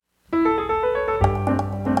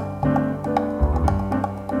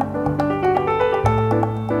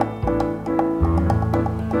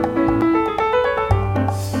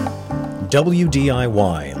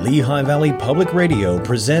WDIY Lehigh Valley Public Radio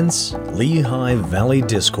presents Lehigh Valley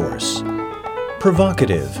Discourse.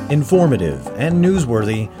 Provocative, informative, and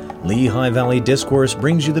newsworthy, Lehigh Valley Discourse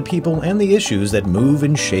brings you the people and the issues that move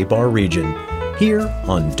and shape our region, here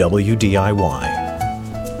on WDIY.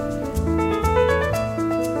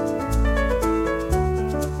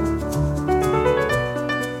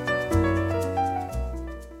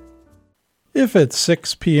 If it's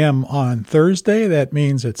 6 p.m. on Thursday, that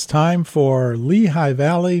means it's time for Lehigh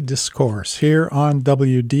Valley Discourse here on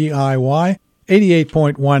WDIY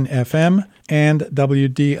 88.1 FM and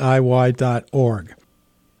WDIY.org.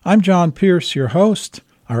 I'm John Pierce, your host.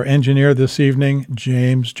 Our engineer this evening,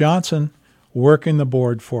 James Johnson, working the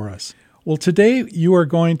board for us. Well, today you are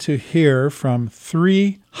going to hear from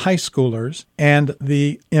 3 high schoolers and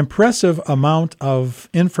the impressive amount of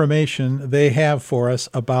information they have for us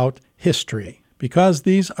about history. Because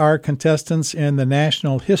these are contestants in the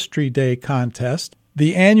National History Day contest,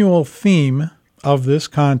 the annual theme of this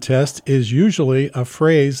contest is usually a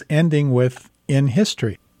phrase ending with "in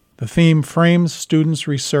history." The theme frames students'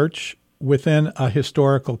 research within a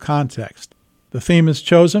historical context. The theme is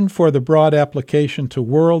chosen for the broad application to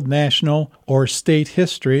world, national, or state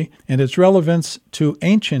history and its relevance to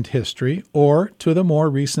ancient history or to the more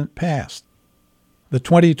recent past. The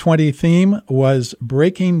 2020 theme was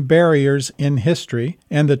Breaking Barriers in History,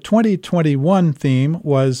 and the 2021 theme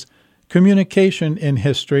was Communication in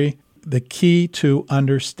History, the Key to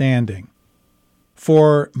Understanding.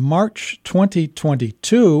 For March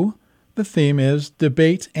 2022, the theme is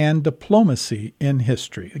Debate and Diplomacy in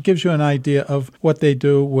History. It gives you an idea of what they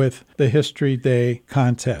do with the History Day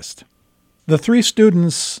contest. The 3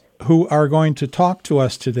 students who are going to talk to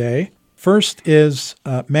us today, first is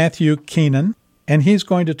Matthew Keenan, and he's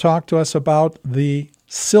going to talk to us about the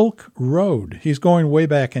Silk Road. He's going way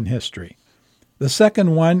back in history. The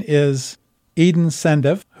second one is Eden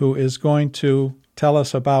Sendev, who is going to tell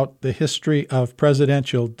us about the history of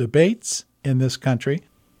presidential debates in this country.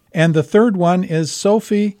 And the third one is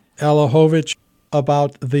Sophie Alahovich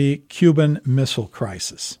about the Cuban Missile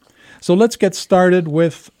Crisis. So let's get started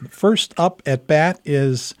with, first up at bat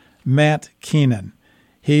is Matt Keenan.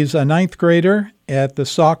 He's a 9th grader at the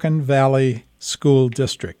Saucon Valley School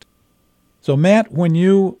District. So Matt, when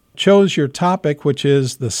you chose your topic, which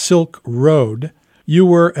is the Silk Road, you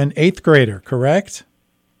were an 8th grader, correct?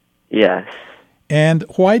 Yes. And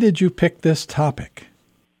why did you pick this topic?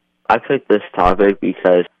 I picked this topic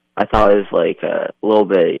because I thought it was a little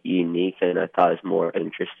bit unique, and I thought it was more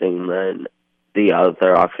interesting than the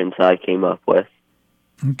other options I came up with.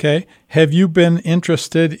 Okay. Have you been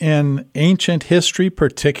interested in ancient history,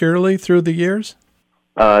 particularly through the years?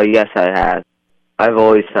 Yes, I have. I've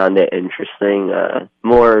always found it interesting,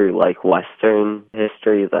 more like Western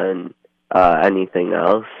history than anything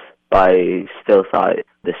else. But I still thought,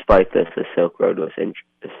 despite this, the Silk Road was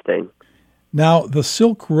interesting. Now, the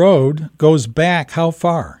Silk Road goes back how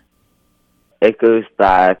far? It goes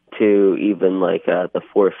back to even the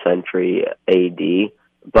 4th century AD.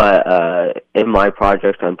 But in my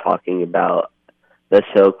project, I'm talking about the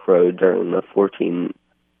Silk Road during the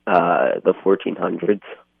 1400s.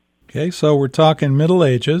 Okay, so we're talking Middle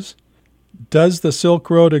Ages. Does the Silk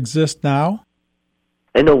Road exist now?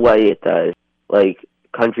 In a way, it does.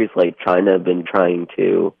 Countries like China have been trying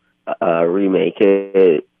to remake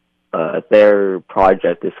it. Their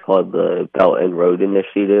project is called the Belt and Road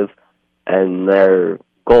Initiative, and their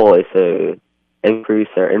goal is to increase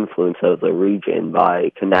their influence of the region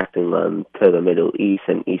by connecting them to the Middle East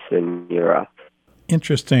and Eastern Europe.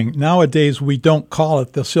 Interesting. Nowadays, we don't call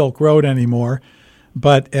it the Silk Road anymore,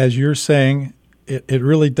 but as you're saying, it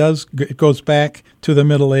really does. It goes back to the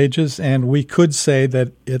Middle Ages, and we could say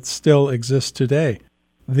that it still exists today.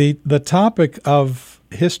 The topic of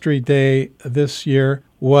History Day this year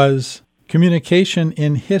was Communication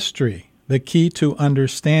in History, the Key to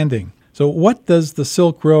Understanding. So what does the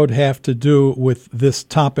Silk Road have to do with this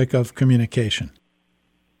topic of communication?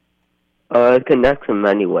 It connects in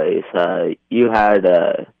many ways. You had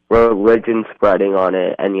religion spreading on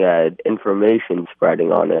it, and you had information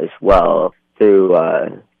spreading on it as well through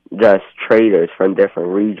just traders from different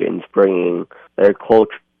regions bringing their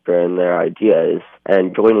culture and their ideas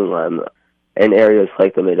and joining them. In areas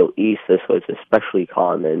like the Middle East, this was especially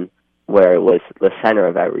common, where it was the center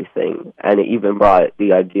of everything, and it even brought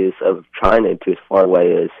the ideas of China to as far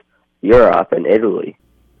away as Europe and Italy.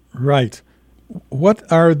 Right. What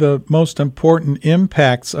are the most important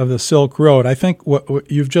impacts of the Silk Road? I think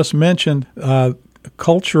what you've just mentioned,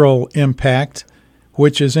 cultural impact,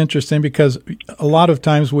 which is interesting because a lot of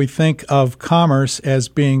times we think of commerce as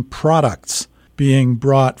being products being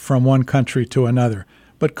brought from one country to another.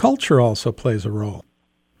 But culture also plays a role.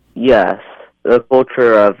 Yes, the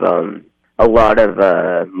culture of a lot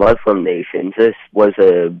of Muslim nations. This was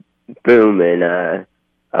a boom in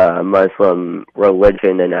Muslim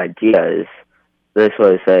religion and ideas. This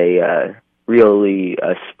was really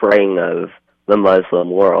a spring of the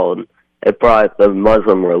Muslim world. It brought the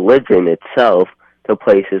Muslim religion itself to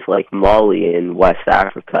places like Mali in West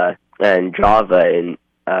Africa and Java in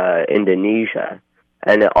Indonesia.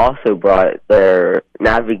 And it also brought their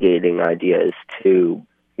navigating ideas to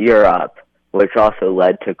Europe, which also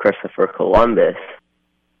led to Christopher Columbus.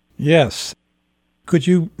 Yes. Could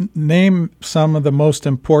you name some of the most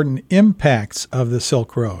important impacts of the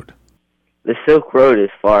Silk Road? The Silk Road, as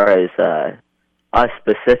far as us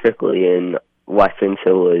specifically in Western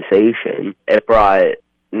civilization, it brought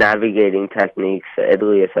navigating techniques to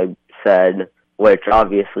Italy, as I said, which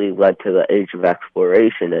obviously led to the Age of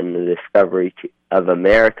Exploration and the discovery of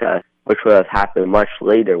America, which would have happened much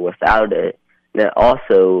later without it. And it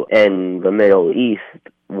also, in the Middle East,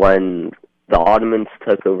 when the Ottomans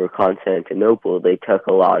took over Constantinople, they took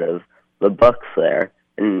a lot of the books there.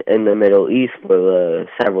 And in the Middle East, for the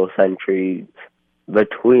several centuries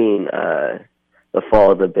between the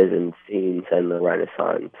fall of the Byzantines and the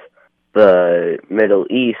Renaissance, the Middle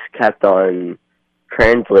East kept on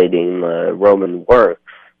translating the Roman works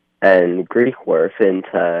and Greek works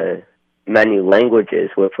into many languages,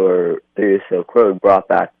 which were, through the Silk Road, brought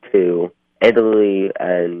back to Italy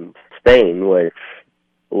and Spain, which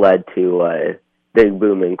led to a big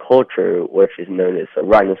boom in culture, which is known as the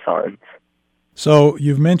Renaissance. So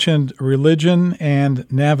you've mentioned religion and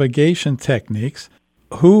navigation techniques.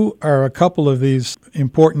 Who are a couple of these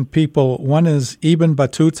important people? One is Ibn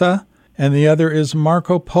Battuta, and the other is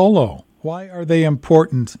Marco Polo. Why are they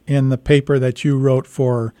important in the paper that you wrote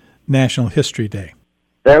for National History Day?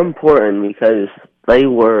 They're important because they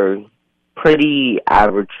were pretty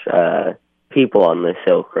average people on the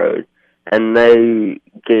Silk Road, and they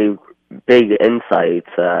gave big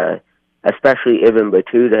insights, especially Ibn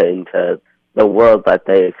Battuta, into the world that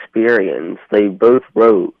they experienced. They both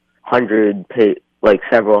wrote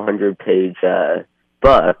several hundred-page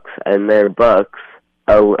books, and their books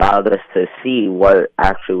allowed us to see what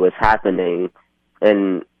actually was happening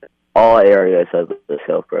in all areas of the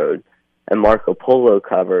Silk Road. And Marco Polo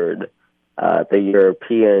covered the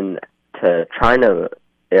European to China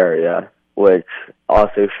area, which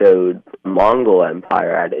also showed Mongol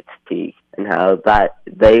Empire at its peak and how that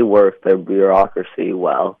they worked their bureaucracy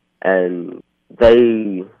well, and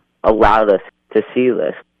they allowed us to see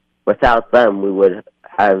this. Without them, we would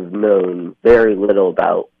have known very little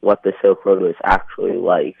about what the Silk Road was actually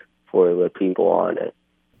like for the people on it.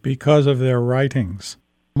 Because of their writings.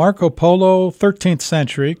 Marco Polo, 13th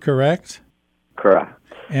century, correct? Correct.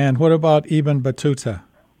 And what about Ibn Battuta?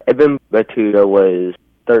 Ibn Battuta was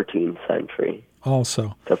 13th century.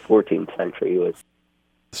 Also. The 14th century was.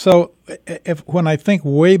 So when I think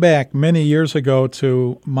way back many years ago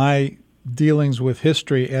to my dealings with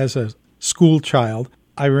history as a school child,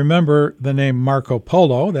 I remember the name Marco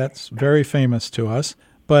Polo. That's very famous to us.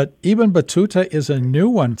 But Ibn Battuta is a new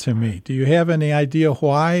one to me. Do you have any idea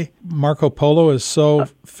why Marco Polo is so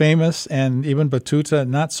famous and Ibn Battuta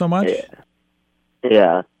not so much?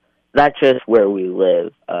 Yeah. That's just where we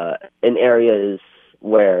live. In areas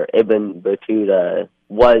where Ibn Battuta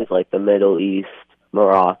was, like the Middle East,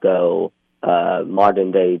 Morocco,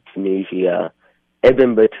 modern-day Tunisia,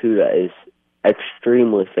 Ibn Battuta is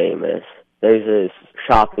extremely famous. There's this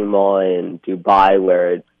shopping mall in Dubai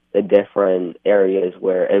where the different areas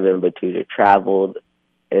where Ibn Battuta traveled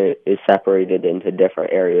is separated into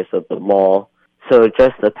different areas of the mall. So it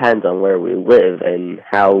just depends on where we live and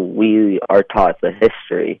how we are taught the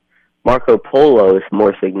history. Marco Polo is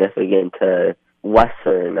more significant to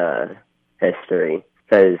Western history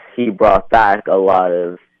because he brought back a lot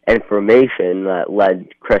of information that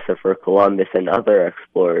led Christopher Columbus and other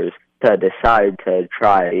explorers to decide to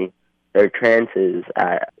try their chances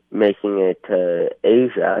at making it to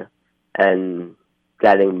Asia and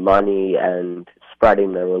getting money and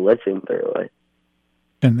spreading their religion through it.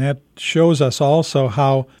 And that shows us also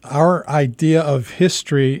how our idea of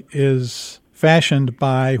history is fashioned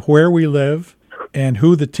by where we live and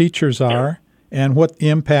who the teachers are and what the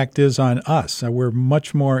impact is on us. We're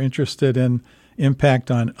much more interested in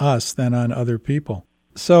impact on us than on other people.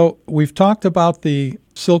 So we've talked about the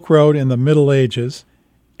Silk Road in the Middle Ages.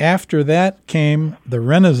 After that came the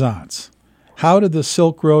Renaissance. How did the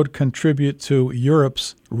Silk Road contribute to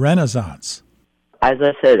Europe's Renaissance? As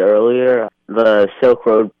I said earlier, the Silk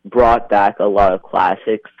Road brought back a lot of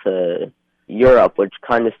classics to Europe, which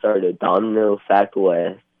kind of started a domino effect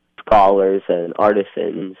with scholars and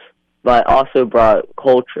artisans but also brought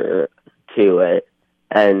culture to it.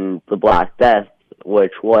 And the Black Death,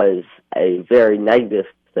 which was a very negative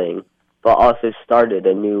thing, but also started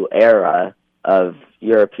a new era of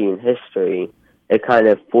European history. It kind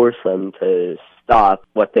of forced them to stop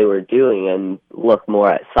what they were doing and look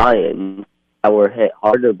more at science. That were hit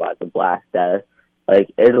harder by the Black Death,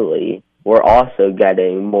 like Italy, were also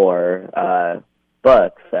getting more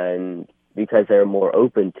books, and because they're more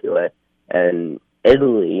open to it. And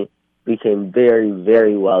Italy became very,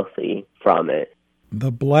 very wealthy from it.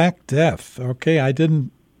 The Black Death. Okay, I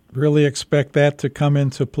didn't really expect that to come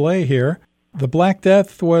into play here. The Black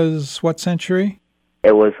Death was what century?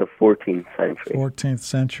 It was the 14th century. 14th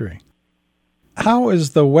century. How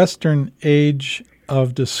is the Western age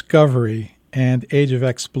of discovery and age of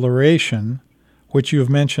exploration, which you've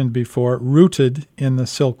mentioned before, rooted in the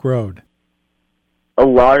Silk Road? A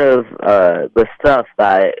lot of the stuff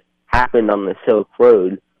that happened on the Silk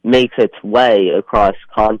Road makes its way across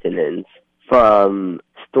continents, from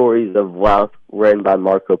stories of wealth written by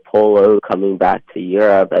Marco Polo coming back to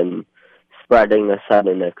Europe and spreading a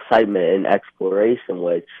sudden excitement in exploration,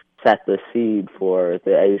 which set the seed for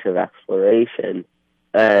the age of exploration,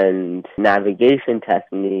 and navigation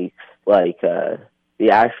techniques like the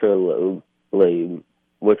astrolabe,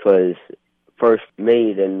 which was first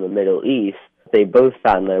made in the Middle East. They both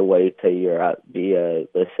found their way to Europe via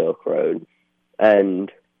the Silk Road.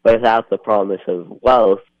 And without the promise of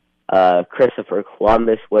wealth, Christopher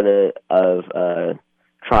Columbus wouldn't have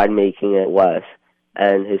tried making it west,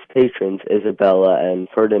 and his patrons, Isabella and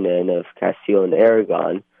Ferdinand of Castile and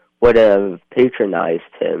Aragon, would have patronized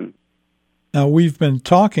him. Now, we've been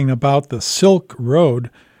talking about the Silk Road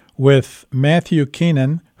with Matthew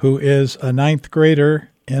Keenan, who is a ninth grader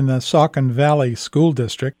in the Saucon Valley School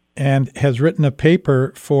District and has written a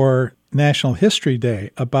paper for National History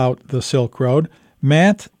Day about the Silk Road.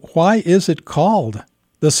 Matt, why is it called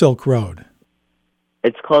the Silk Road?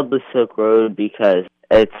 It's called the Silk Road because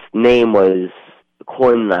its name was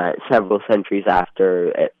coined that several centuries after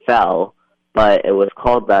it fell, but it was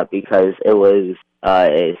called that because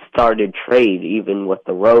it started trade even with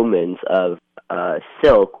the Romans of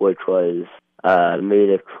silk, which was made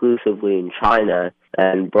exclusively in China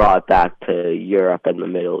and brought back to Europe and the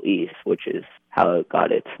Middle East, which is how it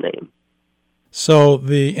got its name. So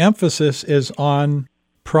the emphasis is on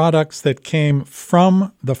products that came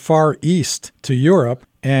from the Far East to Europe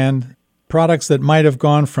and products that might have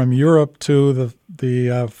gone from Europe to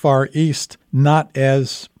the Far East not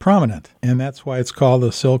as prominent, and that's why it's called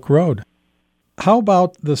the Silk Road. How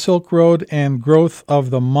about the Silk Road and growth of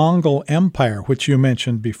the Mongol Empire, which you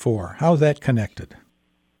mentioned before? How's that connected?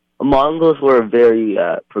 The Mongols were very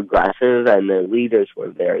progressive, and their leaders were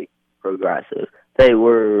very progressive. They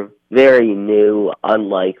were very new,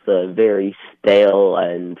 unlike the very stale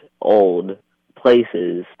and old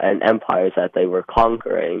places and empires that they were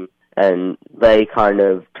conquering. And they kind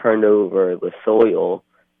of turned over the soil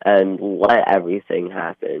and let everything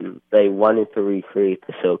happen. They wanted to recreate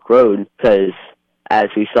the Silk Road because, as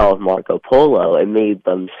we saw with Marco Polo, it made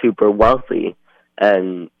them super wealthy.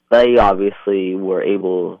 And they obviously were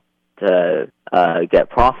able to get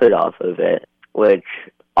profit off of it, which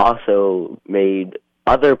also made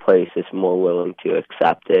other places more willing to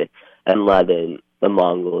accept it and let in the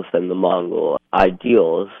Mongols and the Mongol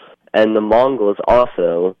ideals. And the Mongols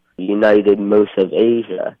also united most of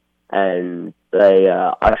Asia, and they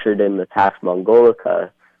ushered in the Pax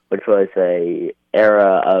Mongolica, which was a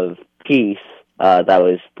era of peace that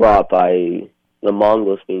was brought by the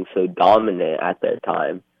Mongols being so dominant at their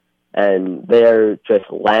time. And their just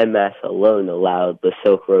landmass alone allowed the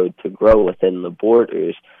Silk Road to grow within the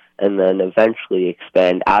borders and then eventually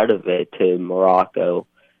expand out of it to Morocco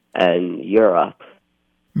and Europe.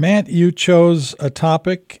 Matt, you chose a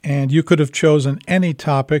topic, and you could have chosen any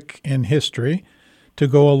topic in history to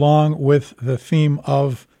go along with the theme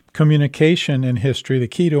of communication in history, the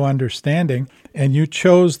key to understanding, and you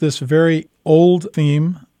chose this very old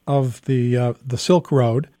theme of the Silk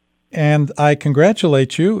Road. And I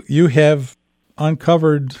congratulate you. You have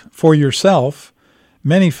uncovered for yourself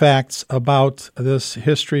many facts about this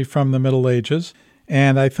history from the Middle Ages,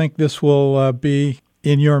 and I think this will be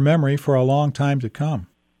in your memory for a long time to come.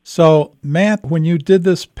 So, Matt, when you did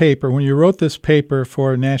this paper, when you wrote this paper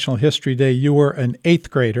for National History Day, you were an 8th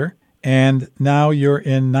grader, and now you're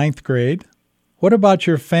in 9th grade. What about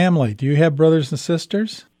your family? Do you have brothers and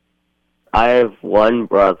sisters? I have one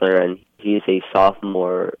brother, and he's a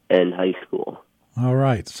sophomore in high school. All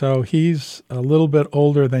right, so he's a little bit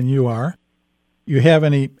older than you are. You have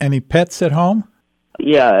any pets at home?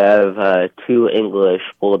 Yeah, I have 2 English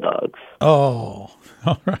bulldogs. Oh,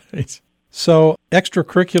 all right. So,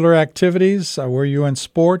 extracurricular activities, were you in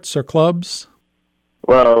sports or clubs?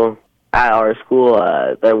 Well, at our school,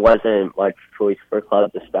 there wasn't much choice for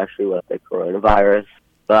clubs, especially with the coronavirus.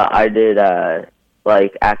 But I did,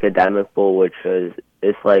 like, academic bowl, which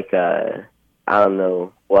it's like, I don't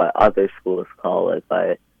know what other schools call it,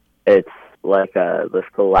 but it's like the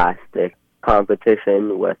scholastic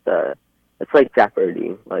competition with, it's like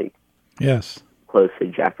Jeopardy, like, Yes. close to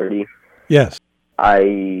Jeopardy. Yes.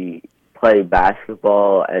 I play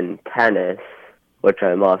basketball and tennis, which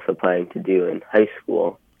I'm also planning to do in high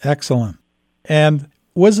school. Excellent. And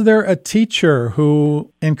was there a teacher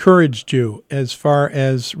who encouraged you as far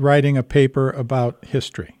as writing a paper about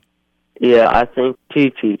history? Yeah, I think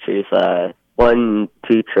two teachers. One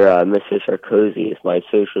teacher, Mr. Sarkozy, is my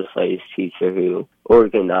social studies teacher who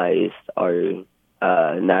organized our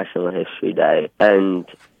National History Day. And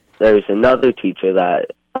there's another teacher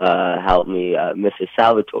that helped me, Mrs.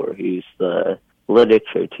 Salvatore, who's the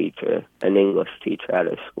literature teacher and English teacher at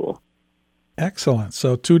our school. Excellent.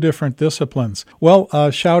 So 2 different disciplines.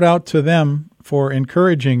 Well, shout out to them for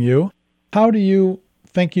encouraging you. How do you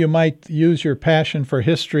think you might use your passion for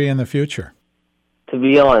history in the future? To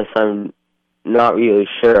be honest, I'm not really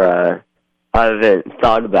sure. I haven't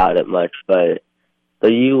thought about it much, but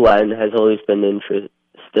the UN has always been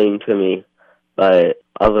interesting to me, but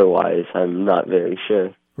otherwise I'm not very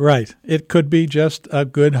sure. Right. It could be just a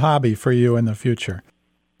good hobby for you in the future.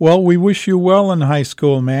 Well, we wish you well in high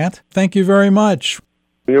school, Matt. Thank you very much.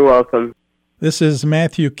 You're welcome. This is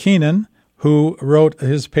Matthew Keenan, who wrote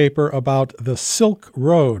his paper about the Silk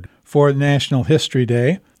Road for National History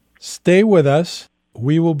Day. Stay with us.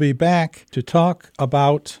 We will be back to talk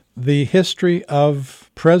about the history of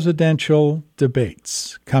presidential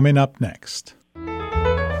debates coming up next.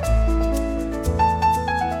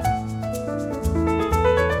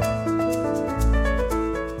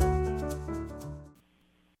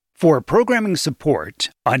 For programming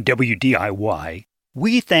support on WDIY,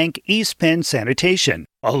 we thank East Penn Sanitation,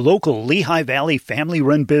 a local Lehigh Valley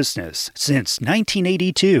family-run business since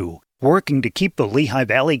 1982, working to keep the Lehigh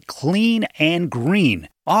Valley clean and green,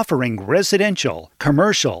 offering residential,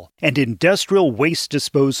 commercial, and industrial waste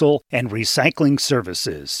disposal and recycling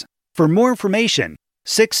services. For more information,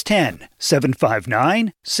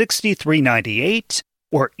 610-759-6398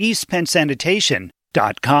 or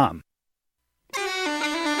eastpennsanitation.com.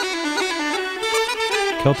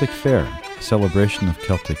 Celtic Fair, a celebration of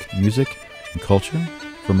Celtic music and culture,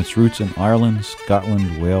 from its roots in Ireland,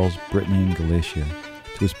 Scotland, Wales, Brittany, and Galicia,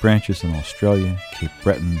 to its branches in Australia, Cape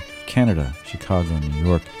Breton, Canada, Chicago, New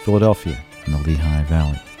York, Philadelphia, and the Lehigh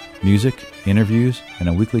Valley. Music, interviews, and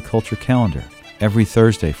a weekly culture calendar, every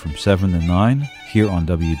Thursday from 7 to 9, here on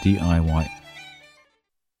WDIY.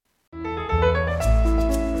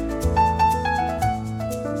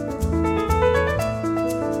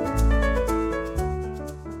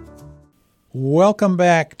 Welcome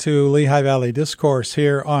back to Lehigh Valley Discourse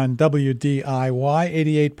here on WDIY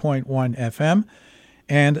 88.1 FM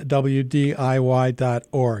and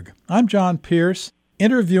WDIY.org. I'm John Pierce,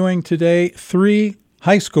 interviewing today 3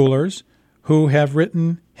 high schoolers who have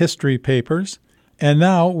written history papers. And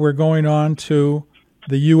now we're going on to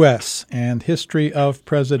the U.S. and history of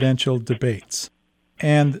presidential debates.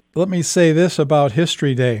 And let me say this about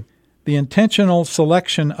History Day. The intentional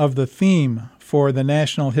selection of the theme for the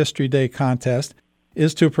National History Day contest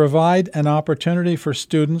is to provide an opportunity for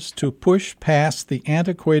students to push past the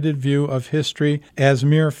antiquated view of history as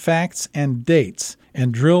mere facts and dates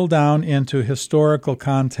and drill down into historical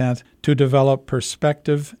content to develop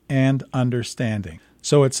perspective and understanding.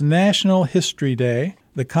 So it's National History Day.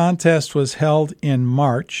 The contest was held in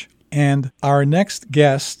March, and our next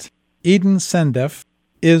guest, Eden Sendef,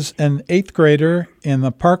 is an 8th grader in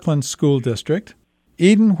the Parkland School District.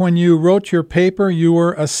 Eden, when you wrote your paper, you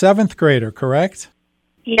were a 7th grader, correct?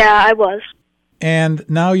 Yeah, I was. And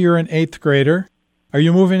now you're an 8th grader. Are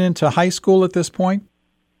you moving into high school at this point?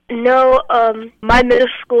 No, my middle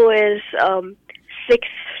school is 6th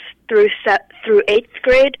through 8th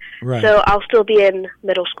grade, Right. So I'll still be in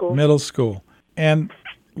middle school. Middle school. And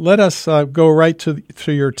let us go right to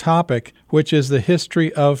your topic, which is the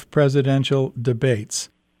history of presidential debates.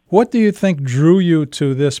 What do you think drew you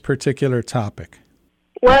to this particular topic?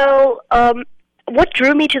 Well, what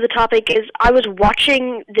drew me to the topic is I was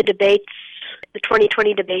watching the debates, the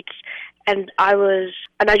 2020 debates, and I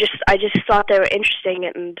just thought they were interesting,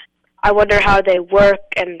 and I wonder how they work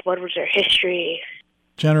and what was their history.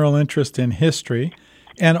 General interest in history,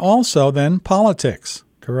 and also then politics,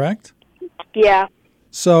 correct? Yeah.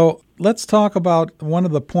 So let's talk about one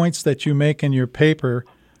of the points that you make in your paper.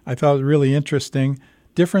 I thought it really interesting.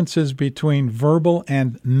 differences between verbal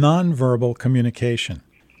and nonverbal communication.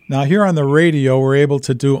 Now, here on the radio, we're able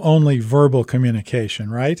to do only verbal communication,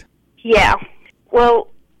 right? Yeah. Well,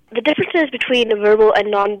 the differences between the verbal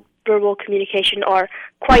and non-verbal communication are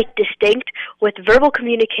quite distinct. With verbal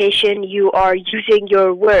communication, you are using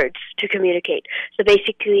your words to communicate. So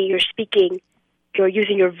basically, you're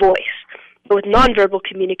using your voice. But with non-verbal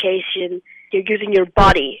communication, you're using your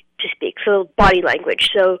body to speak, so body language.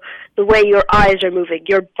 So the way your eyes are moving,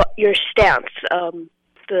 your stance,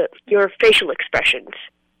 your facial expressions.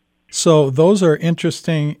 So those are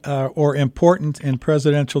interesting or important in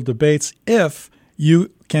presidential debates if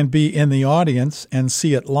you can be in the audience and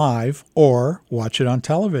see it live or watch it on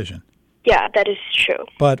television. Yeah, that is true.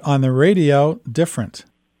 But on the radio, different.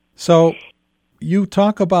 So you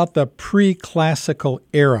talk about the pre-classical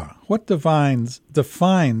era. What defines the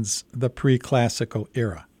pre-classical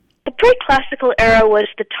era? The pre-classical era was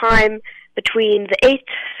the time between the 8th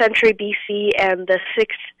century BC and the 6th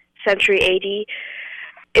century AD.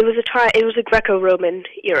 It was a Greco-Roman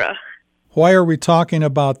era. Why are we talking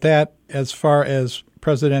about that as far as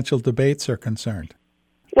presidential debates are concerned?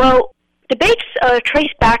 Well, debates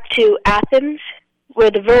trace back to Athens, where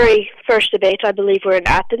the very first debates, I believe, were in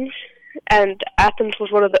Athens. And Athens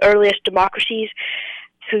was one of the earliest democracies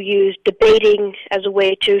who used debating as a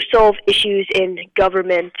way to solve issues in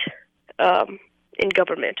government.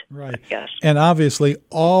 Right. Yes. And obviously,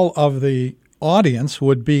 all of the audience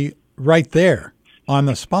would be right there on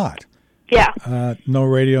the spot. Yeah. No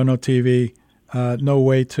radio, no TV, no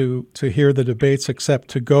way to hear the debates except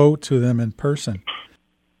to go to them in person.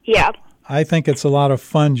 Yeah. I think it's a lot of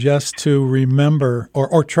fun just to remember,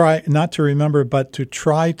 or try, not to remember, but to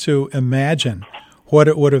try to imagine what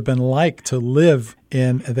it would have been like to live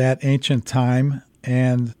in that ancient time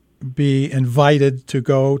and be invited to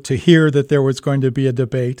go to hear that there was going to be a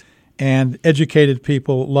debate. And educated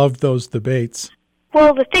people loved those debates.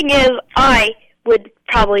 Well, the thing is, I would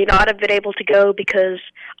probably not have been able to go because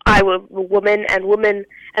I was a woman,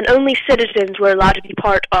 and only citizens were allowed to be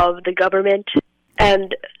part of the government.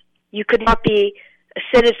 And you could not be a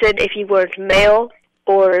citizen if you weren't male,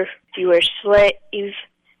 or if you were a slave,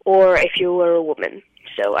 or if you were a woman.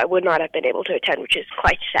 So I would not have been able to attend, which is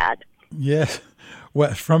quite sad. Yes,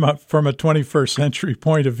 well, from a 21st century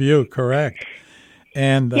point of view, correct.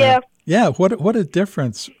 And what a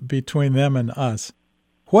difference between them and us.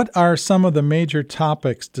 What are some of the major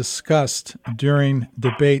topics discussed during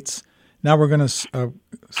debates? Now we're going to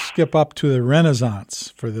skip up to the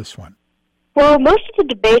Renaissance for this one. Well, most of the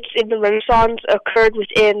debates in the Renaissance occurred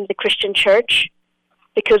within the Christian church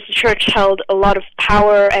because the church held a lot of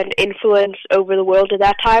power and influence over the world at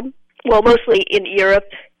that time. Well, mostly in Europe.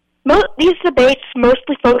 These debates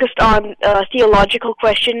mostly focused on theological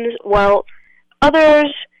questions, while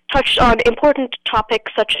others touched on important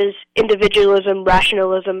topics such as individualism,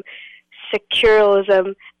 rationalism,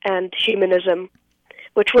 secularism, and humanism,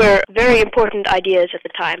 which were very important ideas at the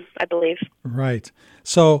time, I believe. Right.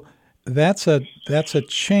 So that's a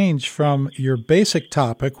change from your basic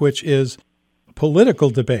topic, which is political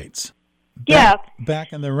debates.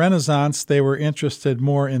 Back in the Renaissance, they were interested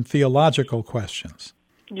more in theological questions.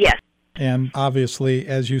 Yes. And obviously,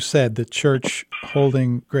 as you said, the church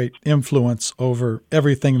holding great influence over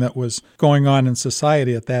everything that was going on in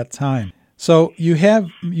society at that time. So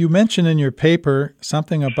you mentioned in your paper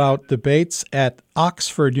something about debates at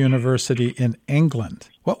Oxford University in England.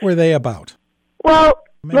 What were they about? Well,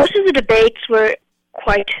 most of the debates were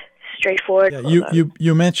quite straightforward. Yeah,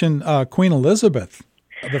 you mentioned Queen Elizabeth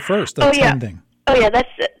I attending. Yeah, that's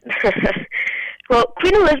it. Well,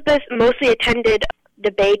 Queen Elizabeth mostly attended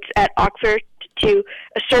debates at Oxford to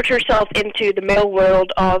assert herself into the male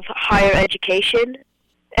world of higher education.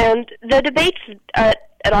 And the debates at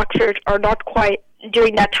Oxford are not quite,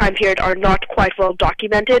 during that time period, are not quite well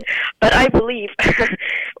documented. But I believe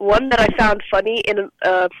one that I found funny in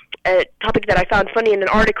a topic that I found funny in an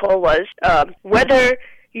article was whether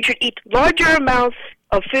you should eat larger amounts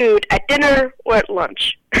of food at dinner or at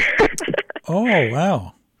lunch. Oh,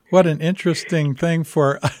 wow. What an interesting thing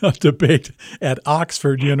for a debate at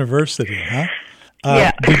Oxford University, huh?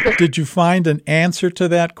 Yeah. Did you find an answer to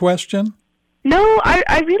that question? No,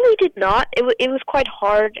 I really did not. It was quite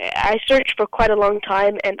hard. I searched for quite a long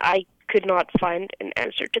time, and I could not find an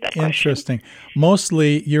answer to that question. Interesting.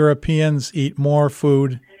 Mostly Europeans eat more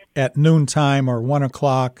food at noontime or 1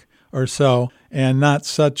 o'clock or so, and not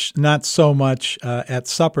so much at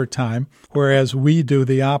supper time, whereas we do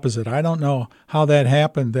the opposite. I don't know how that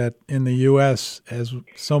happened that in the U.S., as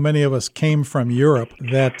so many of us came from Europe,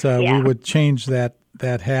 that we would change that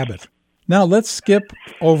habit. Now let's skip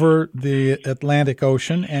over the Atlantic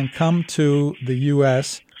Ocean and come to the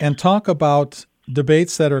U.S. and talk about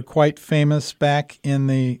debates that are quite famous back in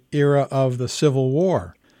the era of the Civil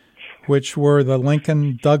War, which were the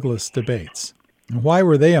Lincoln-Douglas debates. Why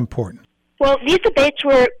were they important? Well, these debates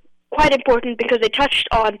were quite important because they touched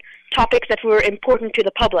on topics that were important to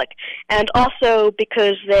the public, and also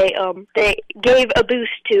because they gave a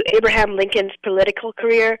boost to Abraham Lincoln's political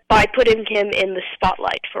career by putting him in the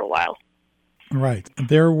spotlight for a while. Right.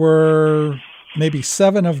 There were maybe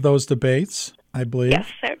 7 of those debates, I believe. Yes,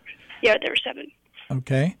 there were 7.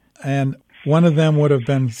 Okay. And one of them would have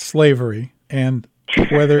been slavery and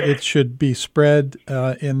whether it should be spread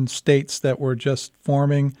in states that were just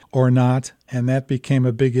forming or not. And that became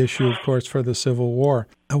a big issue, of course, for the Civil War.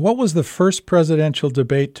 What was the first presidential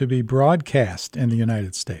debate to be broadcast in the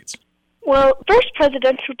United States? Well, first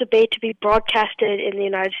presidential debate to be broadcasted in the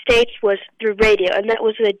United States was through radio, and that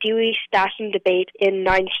was the Dewey-Stassen debate in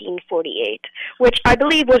 1948, which I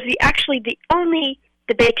believe was actually the only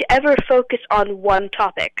debate to ever focus on one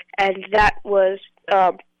topic, and that was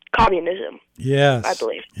communism. Yes, I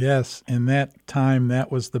believe. Yes, in that time,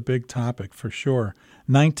 that was the big topic for sure.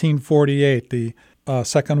 1948, the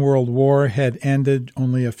Second World War had ended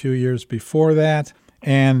only a few years before that,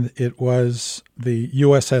 and it was the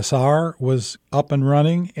USSR was up and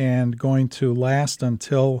running and going to last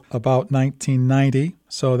until about 1990.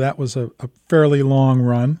 So that was a fairly long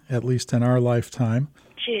run, at least in our lifetime.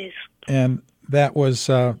 Jeez. And that was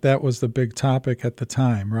the big topic at the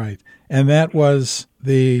time, right? And that was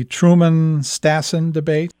the Truman-Stassen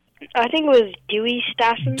debate. I think it was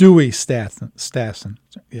Dewey-Stassen. Dewey-Stassen.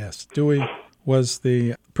 Yes, Dewey was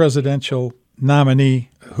the presidential nominee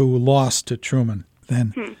who lost to Truman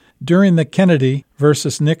then. During the Kennedy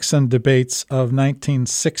versus Nixon debates of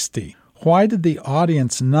 1960, why did the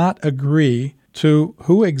audience not agree to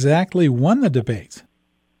who exactly won the debate?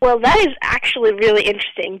 Well, that is actually really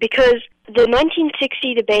interesting because the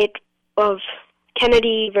 1960 debate of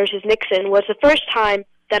Kennedy versus Nixon was the first time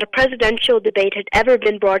that a presidential debate had ever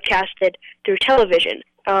been broadcasted through television.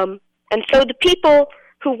 And so the people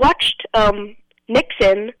who watched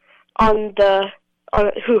Nixon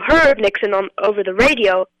who heard Nixon over the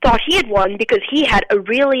radio thought he had won because he had a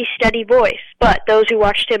really steady voice. But those who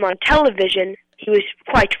watched him on television, he was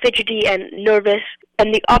quite fidgety and nervous,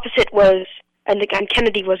 and the opposite was, and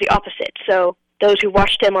Kennedy was the opposite. So those who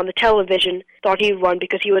watched him on the television thought he won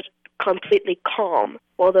because he was completely calm,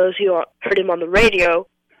 while those who heard him on the radio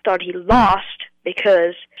thought he lost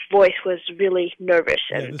because his voice was really nervous.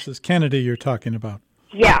 And this is Kennedy you're talking about.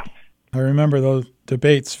 Yeah. I remember those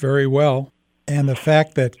debates very well. And the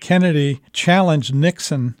fact that Kennedy challenged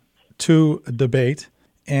Nixon to a debate,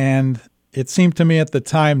 and it seemed to me at the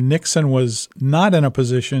time Nixon was not in a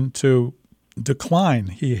position to decline.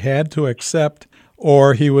 He had to accept,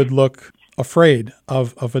 or he would look afraid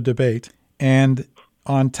of a debate. And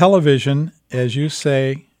on television, as you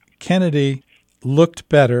say, Kennedy looked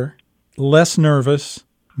better, less nervous,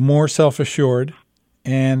 more self-assured,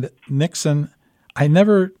 and Nixon, I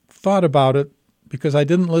never thought about it because I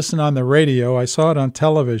didn't listen on the radio. I saw it on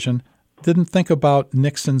television. Didn't think about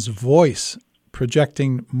Nixon's voice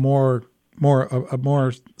projecting a more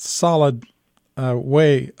solid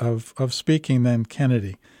way of speaking than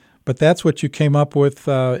Kennedy. But that's what you came up with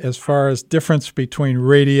as far as difference between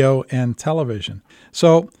radio and television.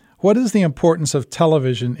 So what is the importance of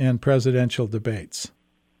television in presidential debates?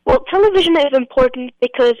 Well, television is important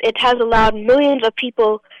because it has allowed millions of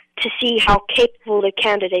people to see how capable the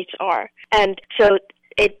candidates are. And so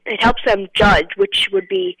it helps them judge which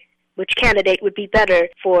candidate would be better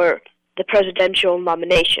for the presidential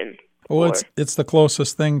nomination. Well, it's the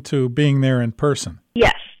closest thing to being there in person.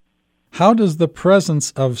 Yes. How does the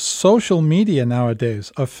presence of social media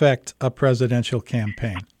nowadays affect a presidential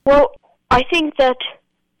campaign? Well, I think that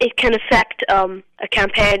it can affect a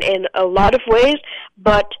campaign in a lot of ways,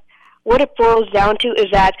 but what it boils down to is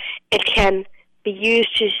that it can be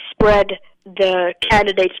used to spread the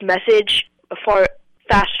candidate's message far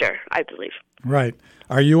faster, I believe. Right.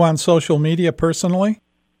 Are you on social media personally?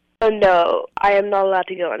 No, I am not allowed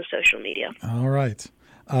to go on social media. All right.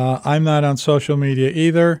 I'm not on social media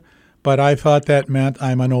either, but I thought that meant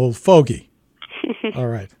I'm an old fogey. All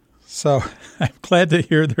right. So I'm glad to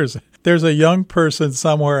hear there's a young person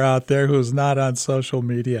somewhere out there who's not on social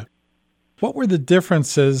media. What were the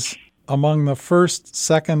differences among the first,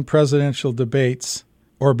 second presidential debates,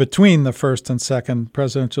 or between the first and second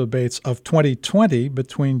presidential debates of 2020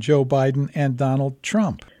 between Joe Biden and Donald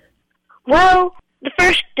Trump? Well, the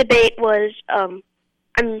first debate was, I'm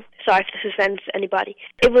sorry if this offends anybody,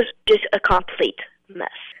 it was just a complete mess.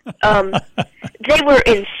 They were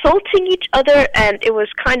insulting each other, and it was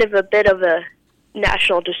kind of a bit of a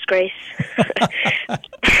national disgrace.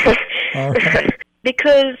 All right.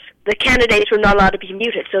 Because the candidates were not allowed to be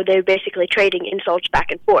muted, so they were basically trading insults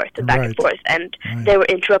back and forth and back and Right. forth, and they were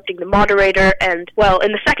interrupting the moderator. And, well,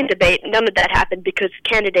 in the second debate, none of that happened because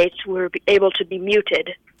candidates were able to be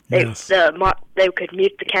muted. Yes. They could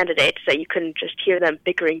mute the candidates so you couldn't just hear them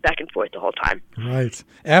bickering back and forth the whole time. Right.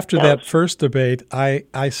 After that first debate,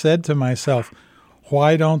 I said to myself,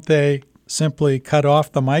 why don't they simply cut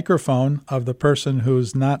off the microphone of the person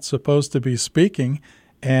who's not supposed to be speaking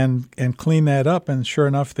and clean that up? And sure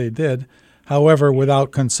enough, they did. However,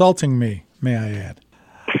 without consulting me, may I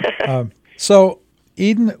add. So,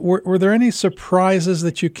 Eden, were there any surprises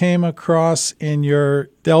that you came across in your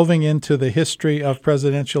delving into the history of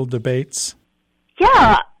presidential debates?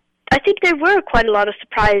 Yeah, I think there were quite a lot of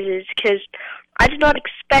surprises because I did not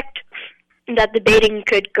expect that debating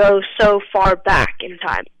could go so far back in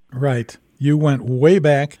time. Right. You went way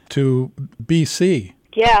back to BC.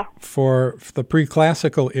 Yeah. For the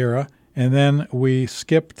pre-classical era, and then we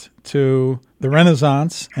skipped to the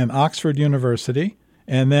Renaissance and Oxford University,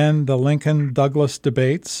 and then the Lincoln-Douglas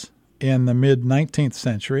debates in the mid-19th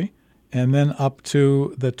century, and then up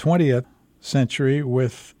to the 20th century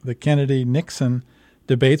with the Kennedy-Nixon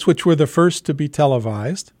debates, which were the first to be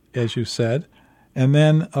televised, as you said, and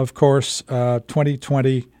then, of course,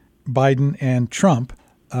 2020, Biden and Trump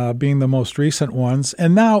being the most recent ones.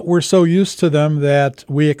 And now we're so used to them that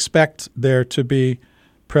we expect there to be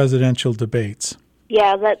presidential debates.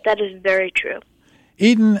 Yeah, that is very true.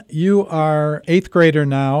 Eden, you are 8th grader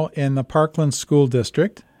now in the Parkland School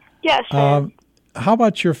District. Yes. How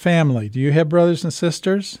about your family? Do you have brothers and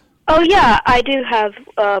sisters? Oh, yeah, I do have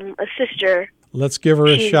a sister. Let's give her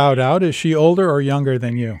a shout out. Is she older or younger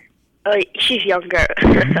than you? She's younger.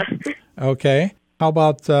 Okay. How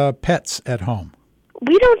about pets at home?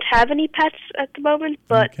 We don't have any pets at the moment,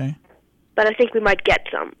 but Okay. but I think we might get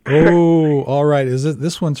some. Oh, all right.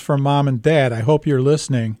 This one's from Mom and Dad. I hope you're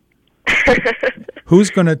listening. Who's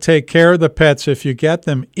going to take care of the pets if you get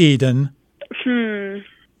them, Eden?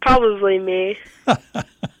 Probably me.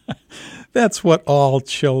 That's what all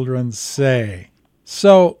children say.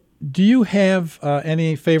 So, do you have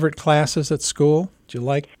any favorite classes at school? Do you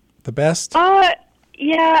like the best?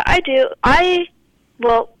 Yeah, I do.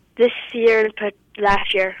 This year and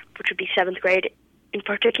last year, which would be 7th grade in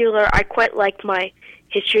particular, I quite liked my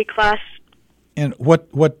history class. And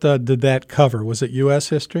what did that cover? Was it U.S.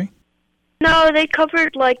 history? No, they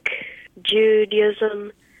covered,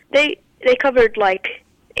 Judaism. They covered,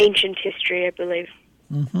 ancient history, I believe.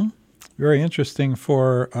 Mm-hmm. Very interesting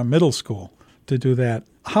for middle school to do that.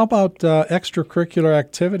 How about extracurricular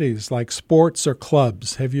activities like sports or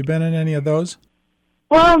clubs? Have you been in any of those?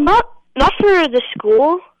 Well, not for the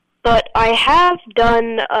school, but I have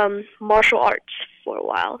done martial arts for a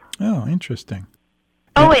while. Oh, interesting.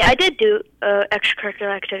 Oh, wait, I did do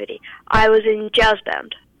extracurricular activity. I was in jazz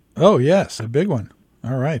band. Oh, yes, a big one.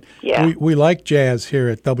 All right. Yeah. We like jazz here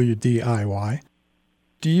at WDIY.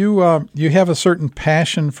 Do you have a certain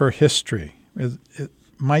passion for history?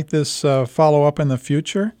 Might this follow up in the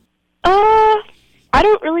future? I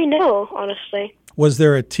don't really know, honestly. Was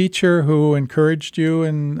there a teacher who encouraged you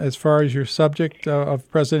in as far as your subject of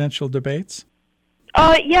presidential debates?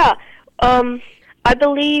 Yeah. I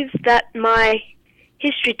believe that my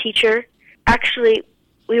history teacher, actually,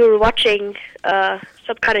 we were watching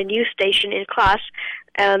some kind of news station in class,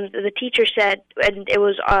 and the teacher said, and it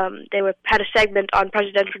was had a segment on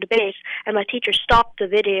presidential debates, and my teacher stopped the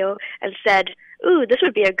video and said, "Ooh, this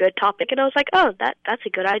would be a good topic," and I was like, "Oh, that's a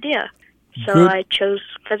good idea." So Good. I chose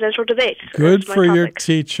presidential debates. Good as my for your topic.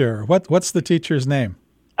 teacher. What's the teacher's name?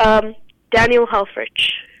 Daniel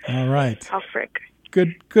Helfrich. All right. Helfrich.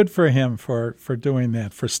 Good for him for doing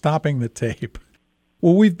that, for stopping the tape.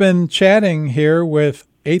 Well, we've been chatting here with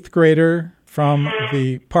 8th grader from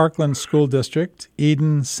the Parkland School District,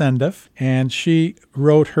 Eden Sendiff, and she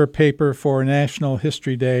wrote her paper for National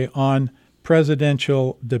History Day on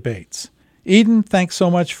presidential debates. Eden, thanks so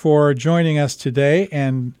much for joining us today,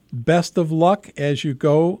 and best of luck as you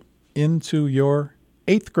go into your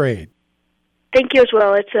 8th grade. Thank you as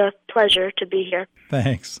well. It's a pleasure to be here.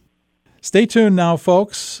 Thanks. Stay tuned now,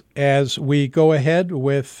 folks, as we go ahead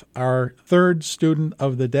with our third student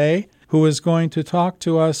of the day, who is going to talk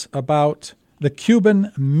to us about the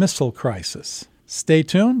Cuban Missile Crisis. Stay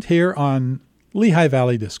tuned here on Lehigh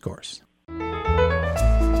Valley Discourse.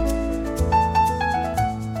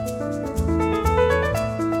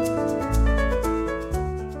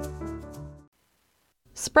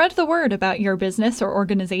 Spread the word about your business or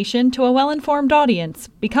organization to a well-informed audience.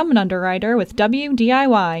 Become an underwriter with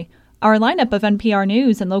WDIY. Our lineup of NPR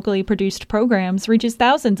News and locally produced programs reaches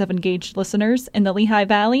thousands of engaged listeners in the Lehigh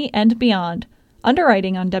Valley and beyond.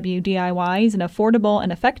 Underwriting on WDIY is an affordable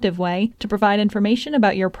and effective way to provide information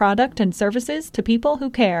about your product and services to people who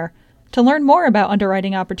care. To learn more about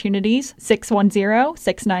underwriting opportunities,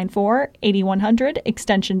 610-694-8100,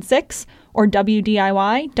 extension 6, or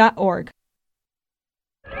WDIY.org.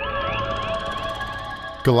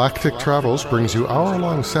 Galactic Travels brings you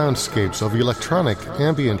hour-long soundscapes of electronic,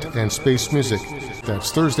 ambient, and space music.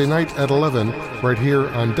 That's Thursday night at 11, right here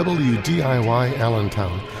on WDIY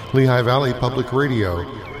Allentown, Lehigh Valley Public Radio,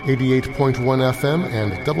 88.1 FM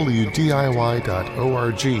and WDIY.org.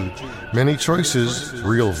 Many choices,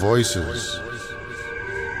 real voices.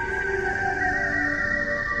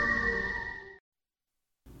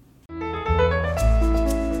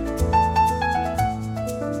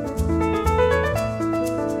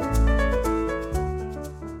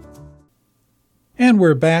 And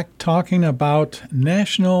we're back talking about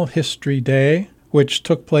National History Day, which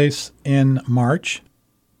took place in March.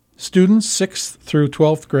 Students 6th through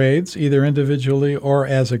 12th grades, either individually or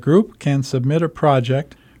as a group, can submit a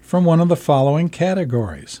project from one of the following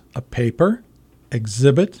categories: a paper,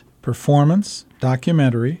 exhibit, performance,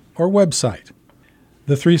 documentary, or website.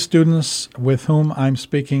 The 3 students with whom I'm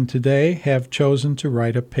speaking today have chosen to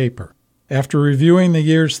write a paper. After reviewing the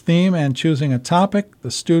year's theme and choosing a topic,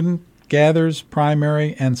 the student gathers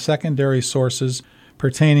primary and secondary sources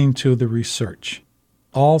pertaining to the research.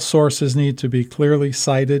 All sources need to be clearly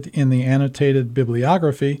cited in the annotated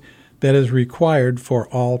bibliography that is required for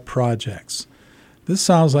all projects. This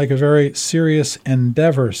sounds like a very serious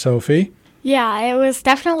endeavor, Sophie. Yeah, it was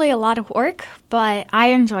definitely a lot of work, but I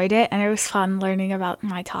enjoyed it and it was fun learning about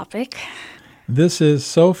my topic. This is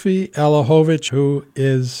Sophie Elahovich, who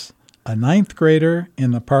is a 9th grader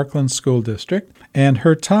in the Parkland School District, and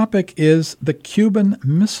her topic is the Cuban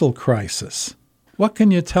Missile Crisis. What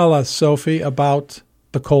can you tell us, Sophie, about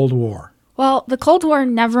the Cold War? Well, the Cold War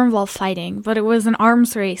never involved fighting, but it was an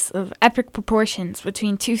arms race of epic proportions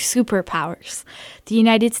between 2 superpowers, the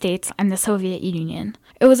United States and the Soviet Union.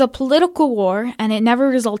 It was a political war, and it never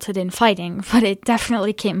resulted in fighting, but it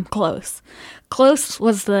definitely came close. Close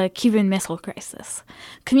was the Cuban Missile Crisis.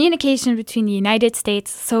 Communication between the United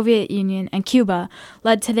States, Soviet Union, and Cuba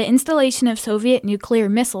led to the installation of Soviet nuclear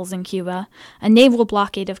missiles in Cuba, a naval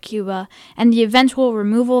blockade of Cuba, and the eventual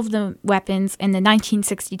removal of the weapons in the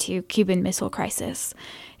 1962 Cuban Missile Crisis.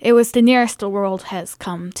 It was the nearest the world has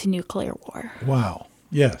come to nuclear war. Wow.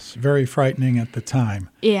 Yes, very frightening at the time.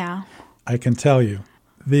 Yeah. I can tell you.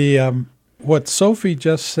 What Sophie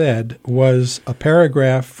just said was a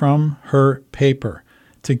paragraph from her paper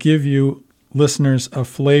to give you listeners a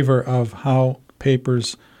flavor of how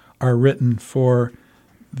papers are written for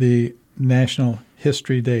the National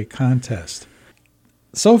History Day contest.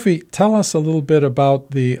 Sophie, tell us a little bit about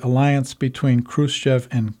the alliance between Khrushchev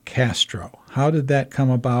and Castro. How did that come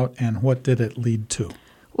about and what did it lead to?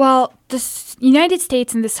 Well, the United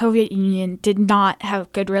States and the Soviet Union did not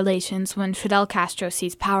have good relations when Fidel Castro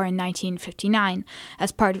seized power in 1959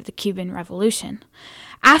 as part of the Cuban Revolution.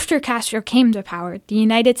 After Castro came to power, the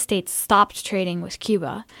United States stopped trading with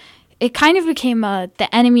Cuba. It kind of became the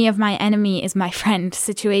enemy of my enemy is my friend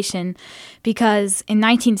situation because in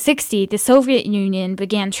 1960, the Soviet Union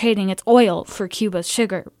began trading its oil for Cuba's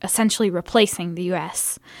sugar, essentially replacing the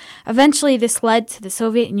U.S. Eventually, this led to the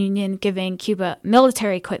Soviet Union giving Cuba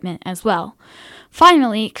military equipment as well.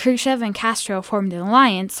 Finally, Khrushchev and Castro formed an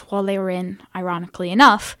alliance while they were in, ironically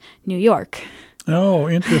enough, New York. Oh,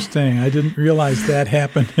 interesting. I didn't realize that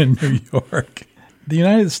happened in New York. The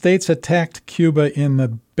United States attacked Cuba in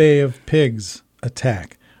the Bay of Pigs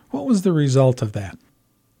attack. What was the result of that?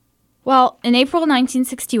 Well, in April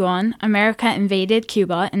 1961, America invaded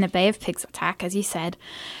Cuba in the Bay of Pigs attack, as you said.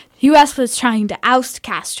 The U.S. was trying to oust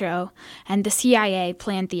Castro, and the CIA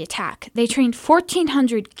planned the attack. They trained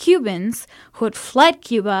 1,400 Cubans who had fled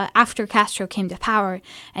Cuba after Castro came to power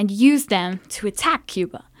and used them to attack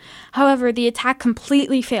Cuba. However, the attack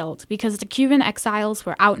completely failed because the Cuban exiles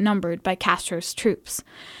were outnumbered by Castro's troops.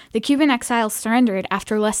 The Cuban exiles surrendered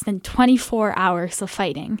after less than 24 hours of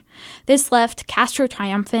fighting. This left Castro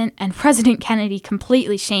triumphant and President Kennedy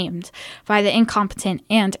completely shamed by the incompetent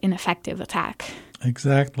and ineffective attack.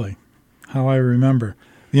 Exactly. How I remember.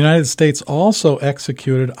 The United States also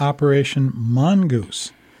executed Operation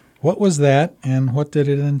Mongoose. What was that, and what did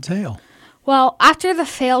it entail? Well, after the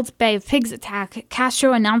failed Bay of Pigs attack,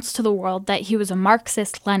 Castro announced to the world that he was a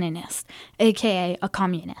Marxist-Leninist, aka a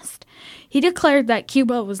communist. He declared that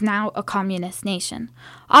Cuba was now a communist nation.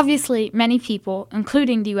 Obviously, many people,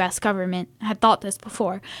 including the U.S. government, had thought this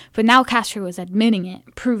before, but now Castro was admitting it,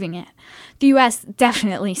 proving it. The U.S.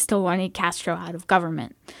 definitely still wanted Castro out of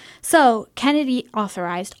government. So, Kennedy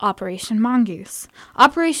authorized Operation Mongoose.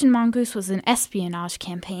 Operation Mongoose was an espionage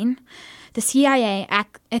campaign. The CIA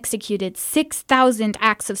executed 6,000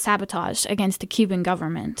 acts of sabotage against the Cuban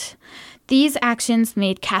government. These actions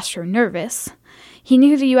made Castro nervous. He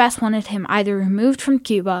knew the U.S. wanted him either removed from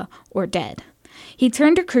Cuba or dead. He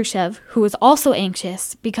turned to Khrushchev, who was also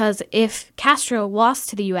anxious because if Castro lost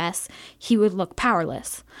to the U.S., he would look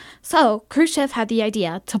powerless. So Khrushchev had the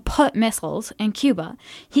idea to put missiles in Cuba.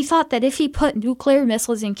 He thought that if he put nuclear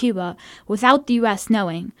missiles in Cuba without the U.S.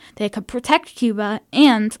 knowing, they could protect Cuba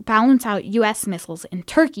and balance out U.S. missiles in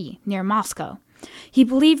Turkey near Moscow. He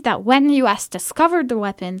believed that when the U.S. discovered the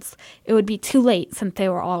weapons, it would be too late since they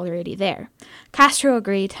were already there. Castro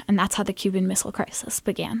agreed, and that's how the Cuban Missile Crisis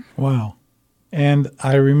began. Wow. And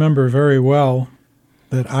I remember very well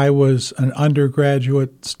that I was an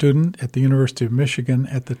undergraduate student at the University of Michigan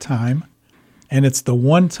at the time, and it's the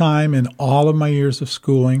one time in all of my years of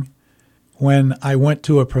schooling when I went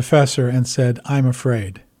to a professor and said, I'm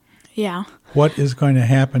afraid. Yeah. What is going to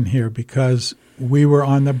happen here? Because we were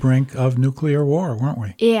on the brink of nuclear war, weren't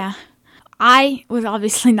we? Yeah. I was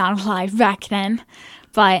obviously not alive back then,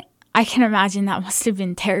 but I can imagine that must have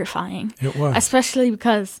been terrifying. It was. Especially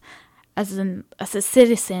because as a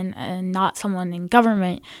citizen and not someone in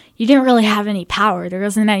government, you didn't really have any power. There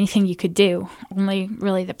wasn't anything you could do. Only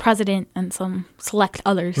really the president and some select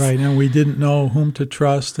others. Right, and we didn't know whom to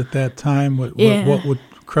trust at that time. What would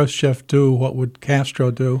Khrushchev do? What would Castro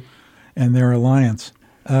do? And their alliance.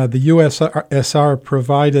 The USSR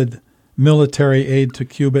provided military aid to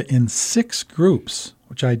Cuba in 6 groups,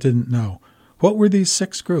 which I didn't know. What were these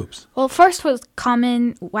 6 groups? Well, first was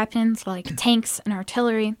common weapons like tanks and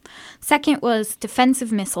artillery. Second was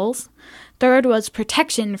defensive missiles. Third was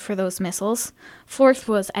protection for those missiles. Fourth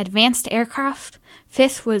was advanced aircraft.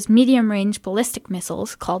 Fifth was medium-range ballistic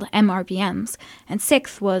missiles called MRBMs. And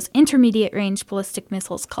sixth was intermediate-range ballistic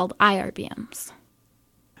missiles called IRBMs.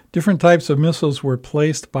 Different types of missiles were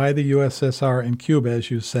placed by the USSR in Cuba,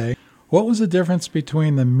 as you say. What was the difference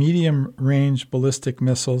between the medium-range ballistic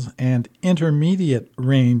missiles and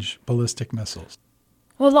intermediate-range ballistic missiles?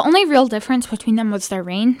 Well, the only real difference between them was their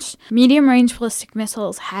range. Medium-range ballistic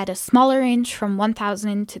missiles had a smaller range from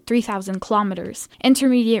 1,000 to 3,000 kilometers.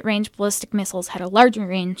 Intermediate-range ballistic missiles had a larger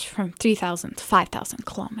range from 3,000 to 5,000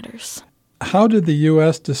 kilometers. How did the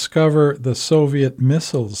U.S. discover the Soviet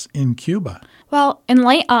missiles in Cuba? Well, in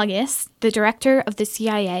late August, the director of the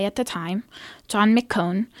CIA at the time, John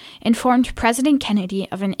McCone, informed President Kennedy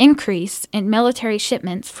of an increase in military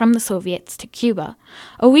shipments from the Soviets to Cuba.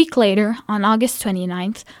 A week later, on August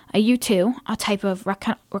 29th, a U-2, a type of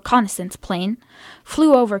reconnaissance plane,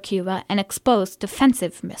 flew over Cuba and exposed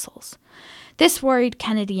defensive missiles. This worried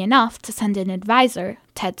Kennedy enough to send an advisor,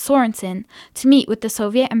 Ted Sorensen, to meet with the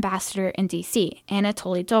Soviet ambassador in D.C.,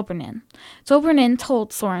 Anatoly Dobrynin. Dobrynin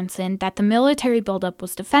told Sorensen that the military buildup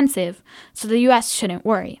was defensive, so the U.S. shouldn't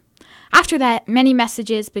worry. After that, many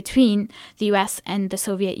messages between the U.S. and the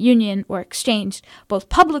Soviet Union were exchanged, both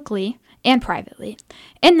publicly and privately.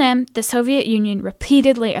 In them, the Soviet Union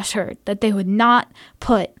repeatedly assured that they would not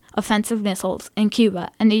put offensive missiles in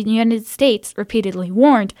Cuba, and the United States repeatedly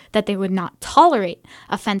warned that they would not tolerate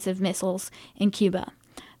offensive missiles in Cuba.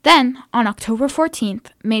 Then, on October 14th,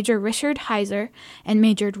 Major Richard Heiser and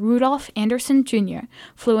Major Rudolph Anderson Jr.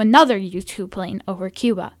 flew another U-2 plane over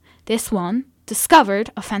Cuba. This one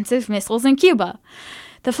discovered offensive missiles in Cuba.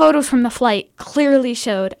 The photos from the flight clearly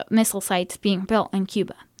showed missile sites being built in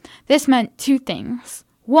Cuba. This meant 2 things.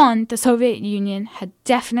 1, the Soviet Union had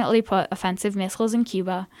definitely put offensive missiles in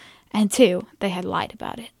Cuba, and 2, they had lied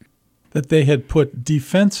about it. That they had put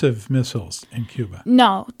defensive missiles in Cuba?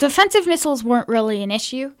 No, defensive missiles weren't really an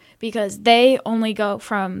issue because they only go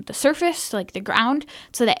from the surface, like the ground,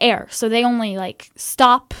 to the air. So they only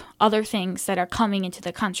stop other things that are coming into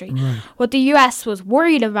the country. Right. What the U.S. was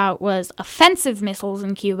worried about was offensive missiles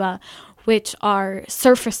in Cuba, which are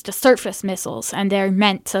surface-to-surface missiles, and they're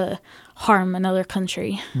meant to harm another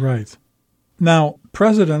country. Right. Now,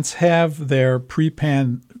 presidents have their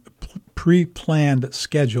pre-planned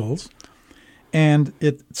schedules, and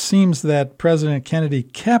it seems that President Kennedy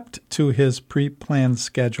kept to his pre-planned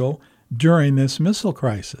schedule during this missile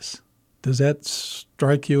crisis. Does that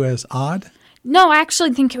strike you as odd? No, I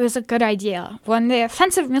actually think it was a good idea. When the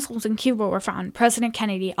offensive missiles in Cuba were found, President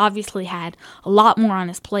Kennedy obviously had a lot more on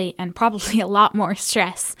his plate and probably a lot more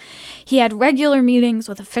stress. He had regular meetings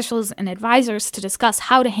with officials and advisors to discuss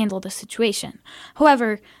how to handle the situation.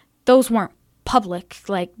 However, those weren't public.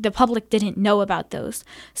 Like, the public didn't know about those.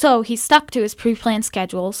 So he stuck to his pre-planned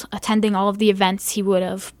schedules, attending all of the events he would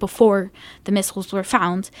have before the missiles were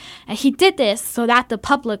found. And he did this so that the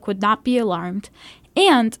public would not be alarmed,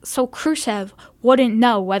 and so Khrushchev wouldn't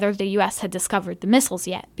know whether the U.S. had discovered the missiles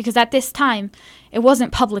yet, because at this time, it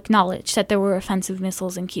wasn't public knowledge that there were offensive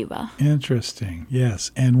missiles in Cuba. Interesting, yes.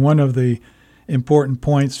 And one of the important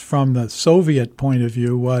points from the Soviet point of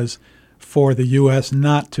view was for the U.S.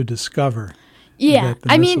 not to discover that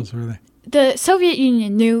the missiles were there. The Soviet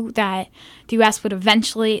Union knew that the U.S. would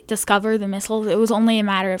eventually discover the missiles. It was only a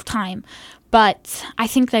matter of time. But I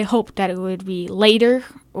think they hoped that it would be later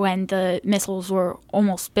when the missiles were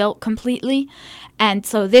almost built completely. And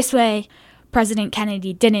so this way, President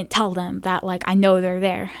Kennedy didn't tell them that, like, I know they're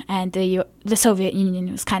there. And the Soviet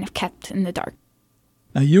Union was kind of kept in the dark.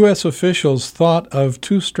 Now, U.S. officials thought of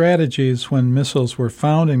two strategies when missiles were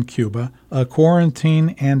found in Cuba, a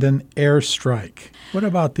quarantine and an airstrike. What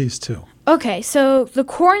about these two? Okay, so the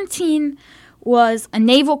quarantine was a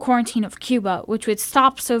naval quarantine of Cuba, which would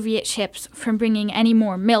stop Soviet ships from bringing any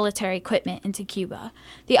more military equipment into Cuba.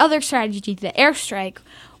 The other strategy, the airstrike,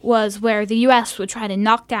 was where the U.S. would try to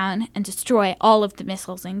knock down and destroy all of the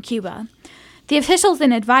missiles in Cuba. The officials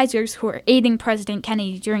and advisors who were aiding President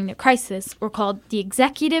Kennedy during the crisis were called the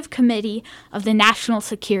Executive Committee of the National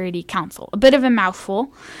Security Council. A bit of a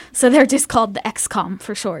mouthful, so they're just called the EXCOM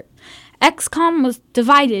for short. EXCOM was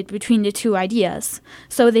divided between the two ideas,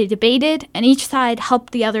 so they debated, and each side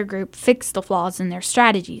helped the other group fix the flaws in their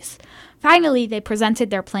strategies. Finally, they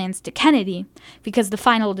presented their plans to Kennedy, because the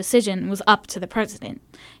final decision was up to the president.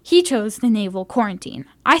 He chose the naval quarantine.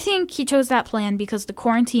 I think he chose that plan because the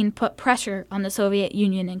quarantine put pressure on the Soviet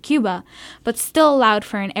Union and Cuba, but still allowed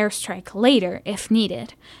for an airstrike later if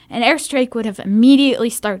needed. An airstrike would have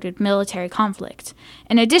immediately started military conflict.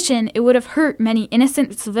 In addition, it would have hurt many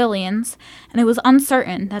innocent civilians, and it was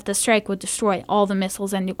uncertain that the strike would destroy all the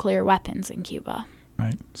missiles and nuclear weapons in Cuba.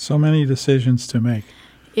 Right. So many decisions to make.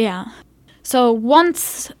 Yeah. So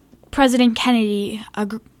once President Kennedy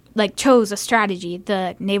chose a strategy,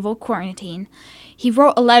 the naval quarantine, he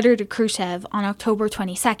wrote a letter to Khrushchev on October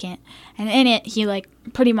 22nd, and in it he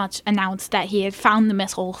pretty much announced that he had found the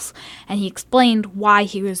missiles, and he explained why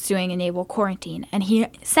he was doing a naval quarantine. And he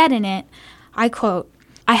said in it, I quote,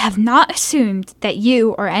 "I have not assumed that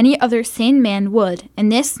you or any other sane man would, in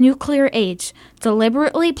this nuclear age,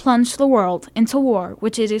 deliberately plunge the world into war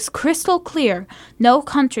which it is crystal clear no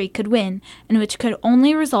country could win and which could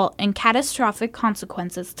only result in catastrophic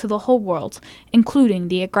consequences to the whole world, including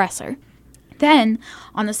the aggressor." Then,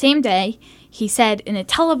 on the same day, he said in a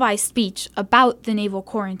televised speech about the naval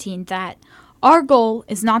quarantine that our goal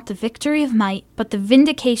is not the victory of might, but the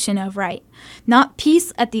vindication of right. Not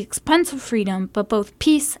peace at the expense of freedom, but both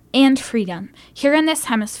peace and freedom, here in this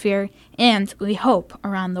hemisphere and, we hope,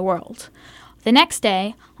 around the world. The next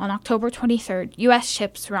day, on October 23rd, U.S.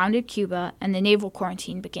 ships surrounded Cuba and the naval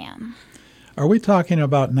quarantine began. Are we talking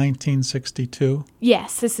about 1962?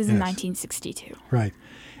 Yes, this is in 1962. Right.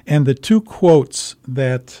 And the two quotes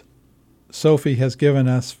that Sophie has given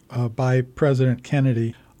us by President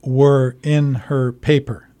Kennedy were in her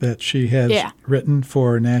paper that she has written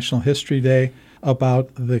for National History Day about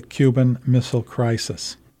the Cuban Missile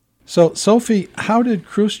Crisis. So, Sophie, how did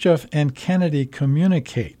Khrushchev and Kennedy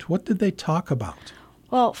communicate? What did they talk about?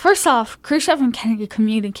 Well, first off, Khrushchev and Kennedy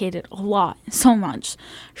communicated a lot, so much.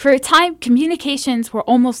 For a time, communications were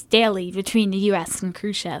almost daily between the U.S. and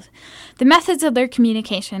Khrushchev. The methods of their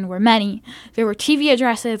communication were many. There were TV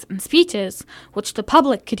addresses and speeches, which the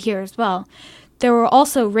public could hear as well. There were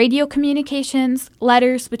also radio communications,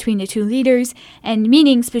 letters between the two leaders, and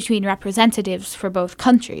meetings between representatives for both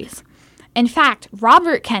countries. In fact,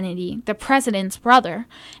 Robert Kennedy, the president's brother,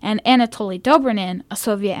 and Anatoly Dobrynin, a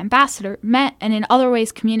Soviet ambassador, met and in other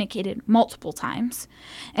ways communicated multiple times.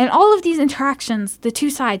 In all of these interactions, the two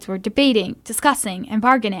sides were debating, discussing, and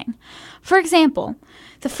bargaining. For example,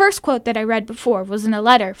 the first quote that I read before was in a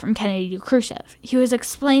letter from Kennedy to Khrushchev. He was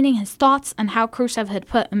explaining his thoughts on how Khrushchev had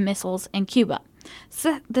put missiles in Cuba.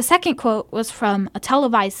 The second quote was from a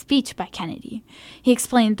televised speech by Kennedy. He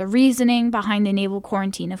explained the reasoning behind the naval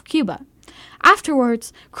quarantine of Cuba.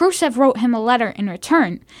 Afterwards, Khrushchev wrote him a letter in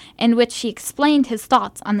return, in which he explained his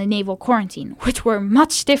thoughts on the naval quarantine, which were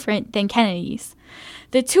much different than Kennedy's.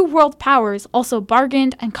 The two world powers also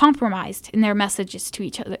bargained and compromised in their messages to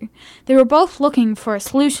each other. They were both looking for a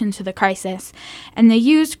solution to the crisis, and they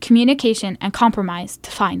used communication and compromise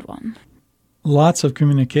to find one. Lots of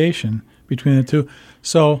communication between the two.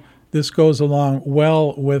 So this goes along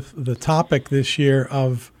well with the topic this year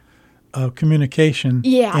of communication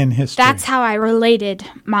in history. That's how I related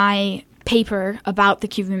my paper about the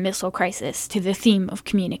Cuban Missile Crisis to the theme of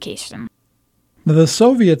communication. Now, the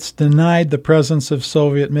Soviets denied the presence of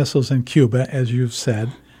Soviet missiles in Cuba, as you've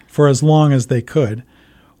said, for as long as they could.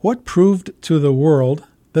 What proved to the world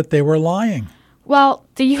that they were lying? Well,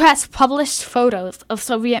 the U.S. published photos of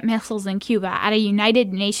Soviet missiles in Cuba at a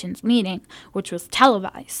United Nations meeting, which was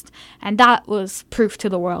televised, and that was proof to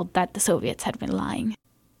the world that the Soviets had been lying.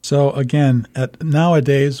 So again,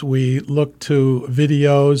 nowadays we look to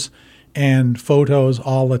videos and photos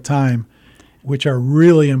all the time, which are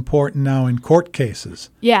really important now in court cases.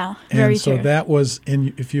 Yeah, very true. And so that was,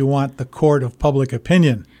 if you want, the court of public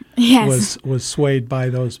opinion was swayed by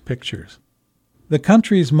those pictures. The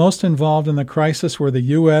countries most involved in the crisis were the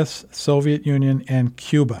U.S., Soviet Union, and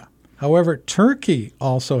Cuba. However, Turkey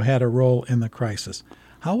also had a role in the crisis.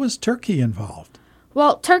 How was Turkey involved?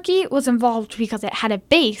 Well, Turkey was involved because it had a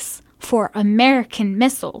base for American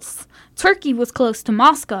missiles. Turkey was close to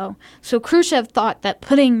Moscow, so Khrushchev thought that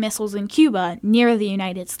putting missiles in Cuba near the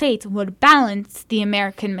United States would balance the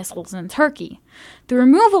American missiles in Turkey. The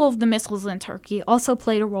removal of the missiles in Turkey also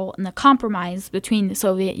played a role in the compromise between the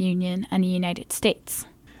Soviet Union and the United States.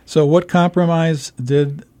 So what compromise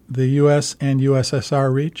did the U.S. and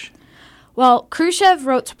USSR reach? Well, Khrushchev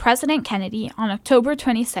wrote to President Kennedy on October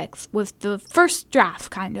 26th with the first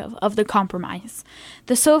draft, of the compromise.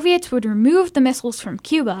 The Soviets would remove the missiles from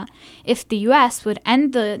Cuba if the U.S. would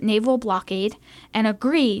end the naval blockade and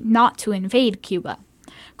agree not to invade Cuba.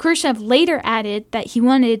 Khrushchev later added that he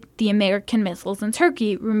wanted the American missiles in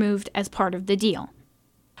Turkey removed as part of the deal.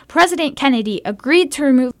 President Kennedy agreed to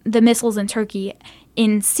remove the missiles in Turkey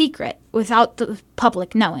in secret without the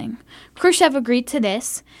public knowing. Khrushchev agreed to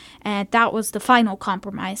this, and that was the final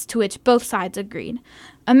compromise to which both sides agreed.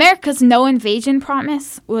 America's no-invasion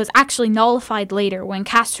promise was actually nullified later when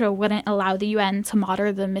Castro wouldn't allow the UN to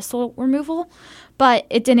monitor the missile removal, but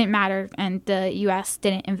it didn't matter, and the U.S.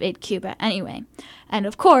 didn't invade Cuba anyway. And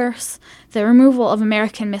of course, the removal of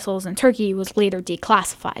American missiles in Turkey was later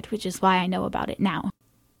declassified, which is why I know about it now.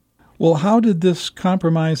 Well, how did this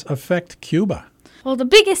compromise affect Cuba? Well, the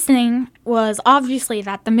biggest thing was obviously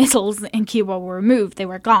that the missiles in Cuba were removed. They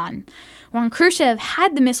were gone. When Khrushchev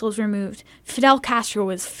had the missiles removed, Fidel Castro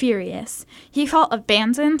was furious. He felt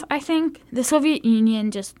abandoned, I think. The Soviet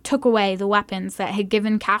Union just took away the weapons that had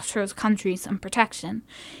given Castro's country some protection.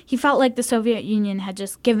 He felt like the Soviet Union had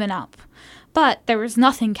just given up. But there was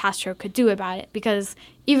nothing Castro could do about it because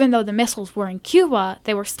even though the missiles were in Cuba,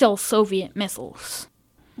 they were still Soviet missiles.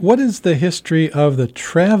 What is the history of the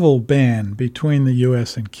travel ban between the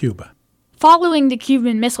U.S. and Cuba? Following the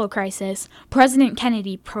Cuban Missile Crisis, President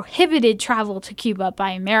Kennedy prohibited travel to Cuba by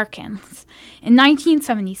Americans. In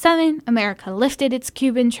 1977, America lifted its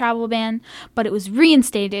Cuban travel ban, but it was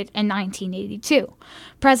reinstated in 1982.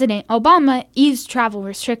 President Obama eased travel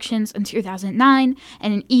restrictions in 2009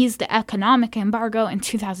 and eased the economic embargo in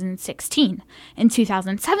 2016. In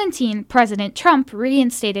 2017, President Trump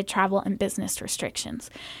reinstated travel and business restrictions.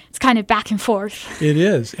 It's kind of back and forth. It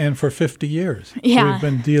is, and for 50 years. Yeah. We've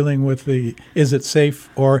been dealing with is it safe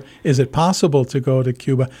or is it possible to go to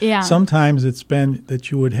Cuba? Yeah. Sometimes it's been that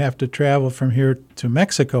you would have to travel from here to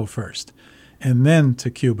Mexico first and then to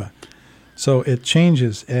Cuba. So it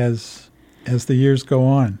changes as the years go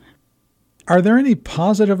on. Are there any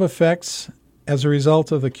positive effects as a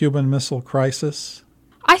result of the Cuban Missile Crisis?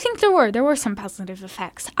 I think there were some positive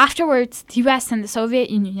effects. Afterwards, the U.S. and the Soviet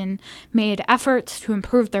Union made efforts to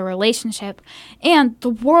improve their relationship, and the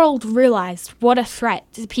world realized what a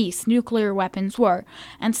threat to peace nuclear weapons were,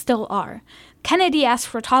 and still are. Kennedy asked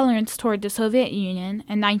for tolerance toward the Soviet Union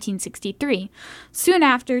in 1963. Soon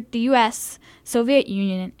after, the U.S., Soviet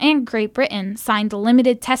Union, and Great Britain signed the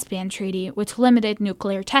Limited Test Ban Treaty, which limited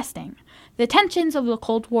nuclear testing. The tensions of the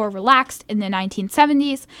Cold War relaxed in the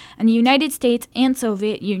 1970s, and the United States and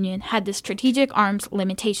Soviet Union had the Strategic Arms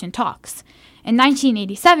Limitation talks. In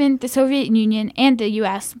 1987, the Soviet Union and the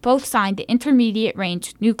U.S. both signed the Intermediate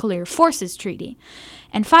Range Nuclear Forces Treaty.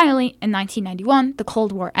 And finally, in 1991, the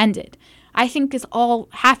Cold War ended. I think this all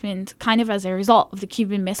happened kind of as a result of the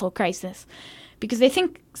Cuban Missile Crisis. Because I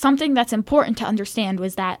think something that's important to understand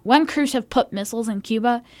was that when Khrushchev put missiles in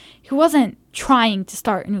Cuba, he wasn't trying to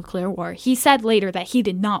start a nuclear war. He said later that he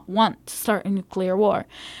did not want to start a nuclear war.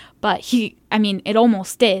 But it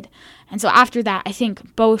almost did. And so after that, I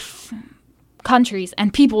think both countries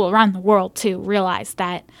and people around the world, too, realized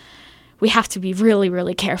that we have to be really,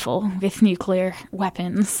 really careful with nuclear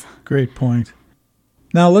weapons. Great point.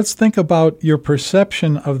 Now let's think about your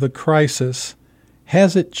perception of the crisis.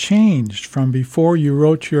 Has it changed from before you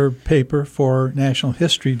wrote your paper for National